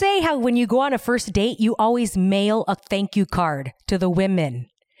 Let's say how when you go on a first date, you always mail a thank you card to the women.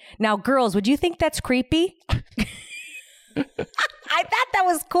 Now, girls, would you think that's creepy? I thought that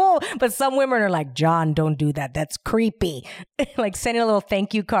was cool, but some women are like, John, don't do that. That's creepy. Like sending a little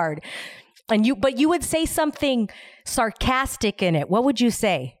thank you card. But you would say something sarcastic in it. What would you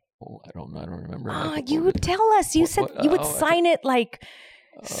say? Oh, I don't remember. You would tell us. You said you would sign it like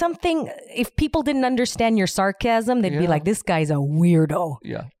something. If people didn't understand your sarcasm, they'd be like, this guy's a weirdo.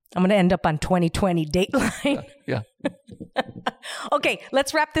 Yeah. I'm going to end up on 2020 Dateline. Yeah. Okay,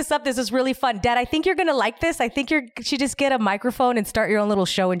 let's wrap this up. This is really fun. Dad, I think you're going to like this. I think you should just get a microphone and start your own little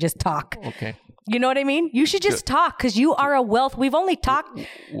show and just talk. Okay. You know what I mean? You should just talk because you are a wealth. We've only talked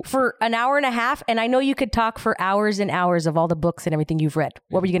for an hour and a half, and I know you could talk for hours and hours of all the books and everything you've read.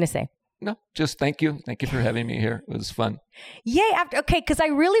 What were you going to say? No, just thank you. Thank you for having me here. It was fun. Yay. Okay, because I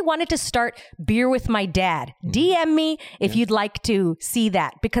really wanted to start Beer with My Dad. DM me if you'd like to see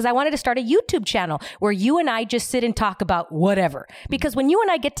that, because I wanted to start a YouTube channel where you and I just sit and talk about whatever. Because when you and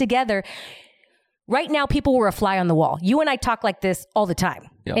I get together, right now, people were a fly on the wall. You and I talk like this all the time.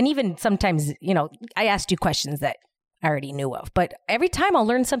 Yep. And even sometimes, I asked you questions that I already knew of. But every time I'll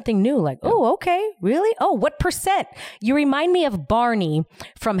learn something new, like, oh, okay, really? Oh, what percent? You remind me of Barney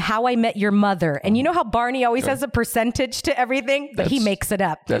from How I Met Your Mother. And you know how Barney always has a percentage to everything? But he makes it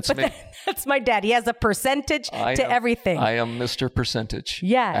up. That's me. That's my dad. He has a percentage to everything. I am Mr. Percentage.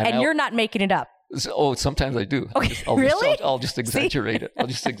 Yeah, and you're not making it up. Sometimes I do. Okay, really? I'll just exaggerate it. I'll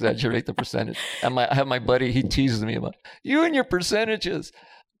just exaggerate the percentage. And I have my buddy, he teases me about, you and your percentages.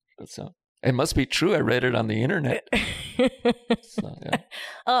 So it must be true. I read it on the internet. So, yeah.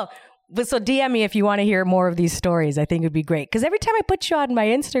 Oh, but so DM me if you want to hear more of these stories. I think it'd be great. Because every time I put you on my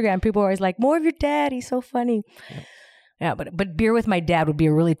Instagram, people are always like, more of your dad. He's so funny. Yeah, but Beer with My Dad would be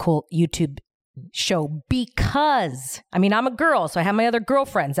a really cool YouTube show because, I mean, I'm a girl, so I have my other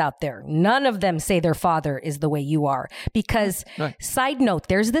girlfriends out there. None of them say their father is the way you are. Because, side note,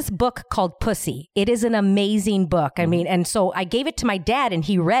 there's this book called Pussy. It is an amazing book. I mean, and so I gave it to my dad and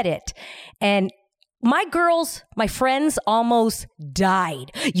he read it. And my girls, my friends almost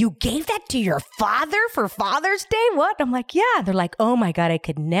died. You gave that to your father for Father's Day? What? I'm like, yeah. They're like, oh my God, I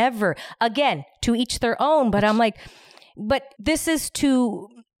could never. Again, to each their own. But I'm like, but this is to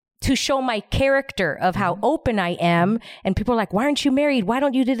show my character of how open I am. And people are like, why aren't you married? Why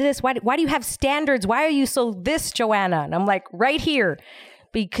don't you do this? Why do you have standards? Why are you so this, Joanna? And I'm like, right here,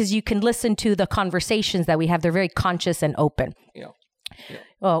 because you can listen to the conversations that we have. They're very conscious and open. Yeah.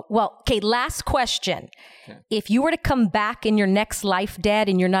 Oh, well, okay, last question. Okay. If you were to come back in your next life, Dad,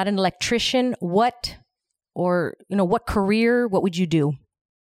 and you're not an electrician, what career, what would you do?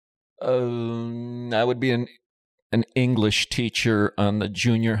 I would be an English teacher on the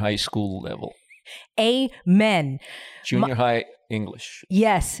junior high school level. Amen. Junior high English.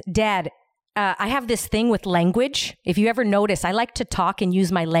 Yes, Dad. I have this thing with language. If you ever notice, I like to talk and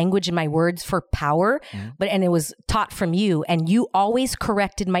use my language and my words for power, and it was taught from you, and you always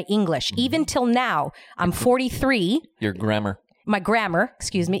corrected my English. Even till now, I'm 43. Your grammar. My grammar,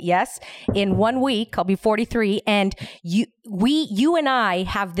 excuse me, yes. In 1 week, I'll be 43. And you and I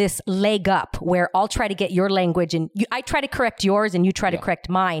have this leg up where I'll try to get your language and I try to correct yours and you try to correct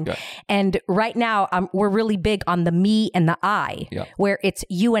mine. Yeah. And right now, we're really big on the me and the I, where it's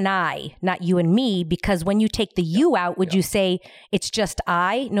you and I, not you and me. Because when you take the you out, would you say it's just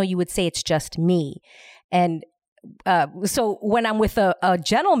I? No, you would say it's just me. And so when I'm with a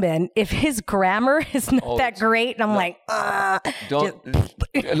gentleman, if his grammar is not that great, and I'm like, look,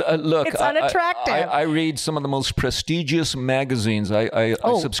 it's unattractive. I read some of the most prestigious magazines. I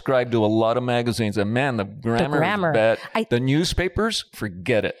subscribe to a lot of magazines, and man, the grammar is bad. The newspapers,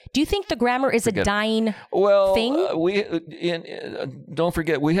 forget it. Do you think the grammar is a dying thing? Don't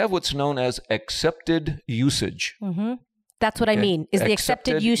forget, we have what's known as accepted usage. Mm-hmm. That's what I mean, is the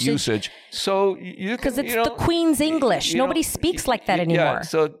accepted usage. So you because it's the Queen's English. Nobody speaks like that anymore. Yeah,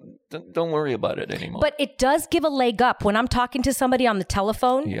 so don't worry about it anymore. But it does give a leg up when I'm talking to somebody on the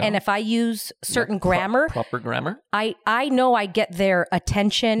telephone, and if I use certain grammar, proper grammar, I know I get their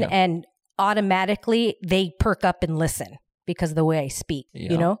attention, and automatically they perk up and listen because of the way I speak.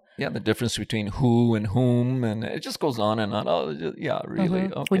 You know? Yeah, the difference between who and whom, and it just goes on and on. Really.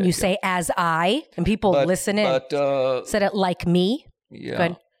 Mm-hmm. Okay, when you say as I, and people listen in, said it like me. Yeah.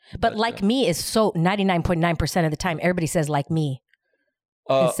 Good. But like me is so 99.9% of the time, everybody says like me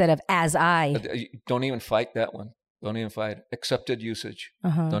instead of as I. Don't even fight that one. Don't even fight it. Accepted usage.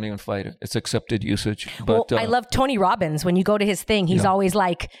 Don't even fight it. It's accepted usage. But I love Tony Robbins. When you go to his thing, he's always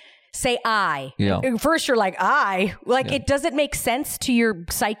like, say I. Yeah. First you're like, I. Like it doesn't make sense to your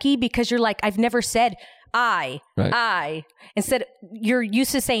psyche because you're like, I've never said I. Right. I. Instead, you're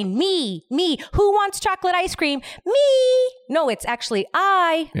used to saying me. Who wants chocolate ice cream? Me. No, it's actually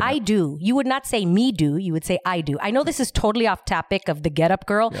I. Yeah. I do. You would not say me do. You would say I do. I know this is totally off topic of the Get Up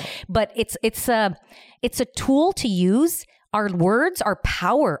Girl, but it's a tool to use. Our words are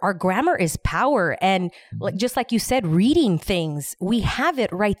power. Our grammar is power. And just like you said, reading things, we have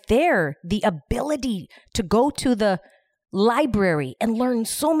it right there. The ability to go to the library and learn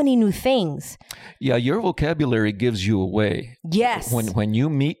so many new things. Yeah, your vocabulary gives you away. Yes. When you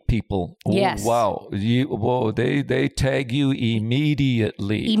meet people, wow, they tag you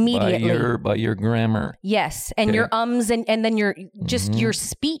immediately. By your grammar. Yes, and your ums and then your just your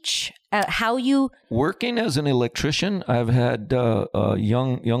speech. How you working as an electrician, I've had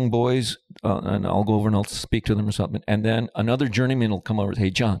young boys, and I'll go over and I'll speak to them or something, and then another journeyman will come over. Hey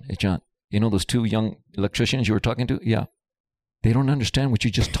John, you know those two young electricians you were talking to? Yeah, they don't understand what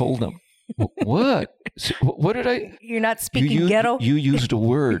you just told them. What? What did I? You're not speaking ghetto. You used a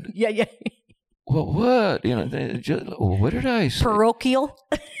word. Yeah. What? You know, what did I say? Parochial.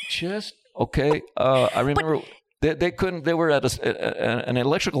 Just okay. I remember. They couldn't. They were at an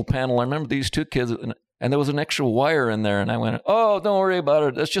electrical panel. I remember these two kids, and there was an extra wire in there. And I went, "Oh, don't worry about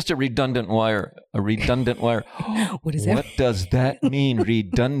it. That's just a redundant wire. A redundant wire." What is that? What does that mean?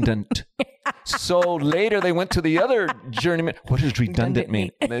 Redundant. So later they went to the other journeyman. What does redundant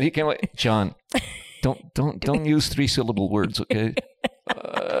mean? And then he came like, John, don't use 3-syllable words, okay?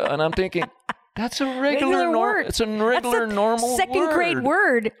 And I'm thinking, That's a regular word. It's a regular normal second grade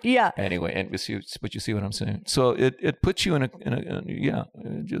word. Yeah. Anyway, and but you see what I'm saying. So it puts you in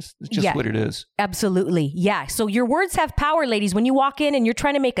it's just what it is. Absolutely. Yeah. So your words have power, ladies. When you walk in and you're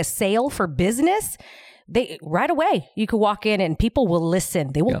trying to make a sale for business, they right away you could walk in and people will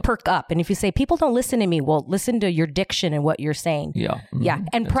listen. They will perk up. And if you say people don't listen to me, well, listen to your diction and what you're saying. Yeah. Yeah.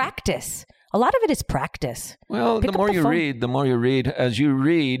 And practice. A lot of it is practice. Well, the more you read, as you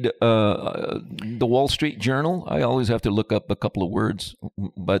read the Wall Street Journal, I always have to look up a couple of words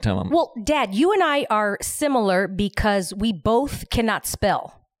by the time I'm... Well, Dad, you and I are similar because we both cannot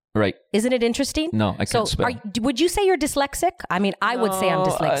spell. Right. Isn't it interesting? No, I can't spell. Would you say you're dyslexic? I mean, I would say I'm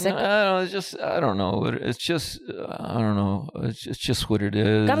dyslexic. I don't know. It's just, I don't know. It's just what it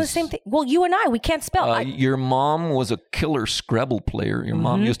is. Got the same thing. Well, you and I, we can't spell. Your mom was a killer Scrabble player. Your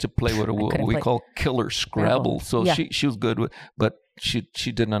mom used to play what we call killer Scrabble. So she was good with, but she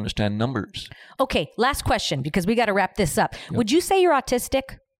didn't understand numbers. Okay, last question because we got to wrap this up. Yep. Would you say you're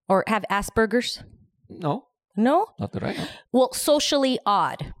autistic or have Asperger's? No. No? Not that I know. Well, socially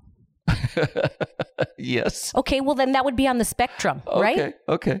odd. Yes. Okay, well then that would be on the spectrum, right?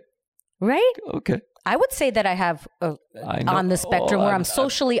 Okay. Right? Okay. I would say that I have on the spectrum where I'm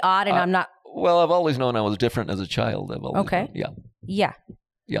socially odd and I'm not. Well, I've always known I was different as a child. I've always known, Yeah.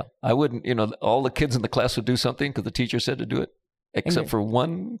 Yeah. I wouldn't, all the kids in the class would do something because the teacher said to do it, except for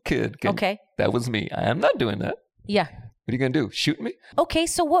one kid. Okay. That was me. I am not doing that. Yeah. What are you going to do? Shoot me? Okay,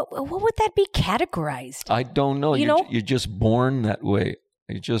 so what would that be categorized? I don't know. You're just born that way.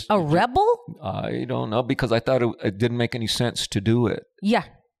 A rebel? I don't know because I thought it didn't make any sense to do it. Yeah.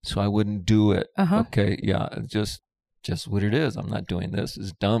 So I wouldn't do it. Uh-huh. Okay. Yeah. Just what it is. I'm not doing this.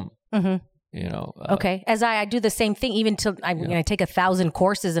 It's dumb. Mm-hmm. Okay. As I do the same thing, even till I take 1,000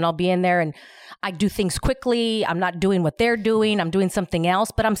 courses and I'll be in there and I do things quickly. I'm not doing what they're doing. I'm doing something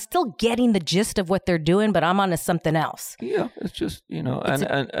else, but I'm still getting the gist of what they're doing, but I'm on to something else. Yeah. It's just,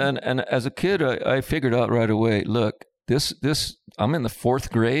 and as a kid, I figured out right away, look, this, I'm in the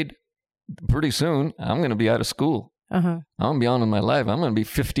 4th grade. Pretty soon, I'm going to be out of school. Uh-huh. I'm going to be on with my life. I'm going to be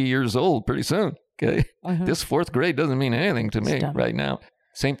 50 years old pretty soon. Okay. Uh-huh. This 4th grade doesn't mean anything to me right now.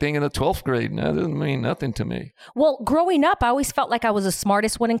 Same thing in the 12th grade. No, it doesn't mean nothing to me. Well, growing up, I always felt like I was the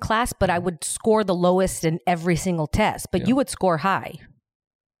smartest one in class, but I would score the lowest in every single test. But you would score high.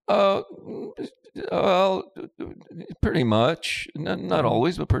 Well, pretty much. Not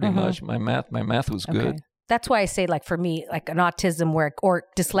always, but pretty much. My math was good. Okay. That's why I say, like, for me, like an autism or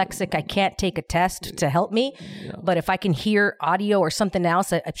dyslexic, I can't take a test to help me. Yeah. But if I can hear audio or something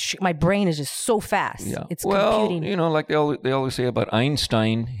else, my brain is just so fast. Yeah. It's computing. Like they always say about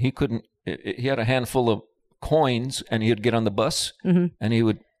Einstein, he had a handful of coins and he'd get on the bus and he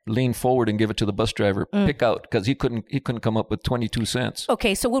would lean forward and give it to the bus driver, pick out, because he couldn't come up with 22 cents.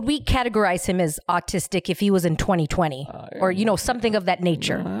 Okay, so would we categorize him as autistic if he was in 2020 or, something of that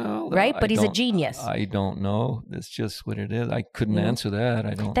nature, right? But he's a genius. I don't know. That's just what it is. I couldn't answer that.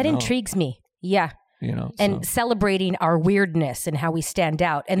 I don't know. That intrigues me. Yeah. And celebrating our weirdness and how we stand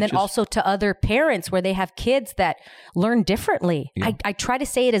out. And then also to other parents where they have kids that learn differently. Yeah. I try to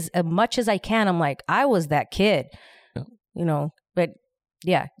say it as much as I can. I'm like, I was that kid, but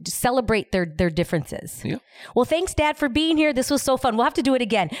yeah, just celebrate their differences. Yeah. Well, thanks, Dad, for being here. This was so fun. We'll have to do it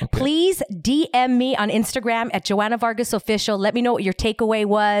again. Okay. Please DM me on Instagram at Joanna Vargas Official. Let me know what your takeaway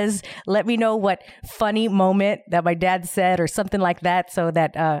was. Let me know what funny moment that my dad said or something like that so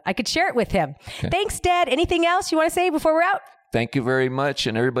that I could share it with him. Okay. Thanks, Dad. Anything else you want to say before we're out? Thank you very much,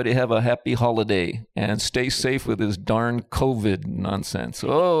 and everybody have a happy holiday, and stay safe with this darn COVID nonsense.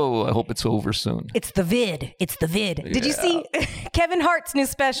 Oh, I hope it's over soon. It's the vid. Yeah. Did you see Kevin Hart's new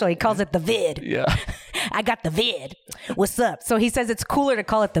special? He calls it the vid. Yeah. I got the vid. What's up? So he says it's cooler to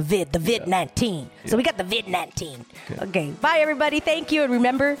call it the vid-19. Yeah. So we got the vid-19. Okay. Bye, everybody. Thank you, and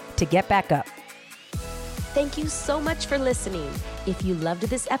remember to get back up. Thank you so much for listening. If you loved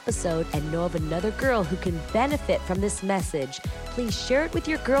this episode and know of another girl who can benefit from this message, please share it with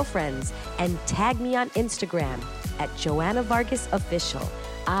your girlfriends and tag me on Instagram at Joanna Vargas Official.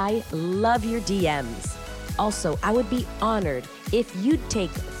 I love your DMs. Also, I would be honored if you'd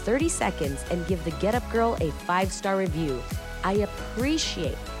take 30 seconds and give the Get Up Girl a 5-star review. I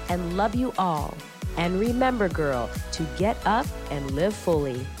appreciate and love you all. And remember, girl, to get up and live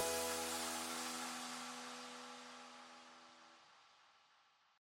fully.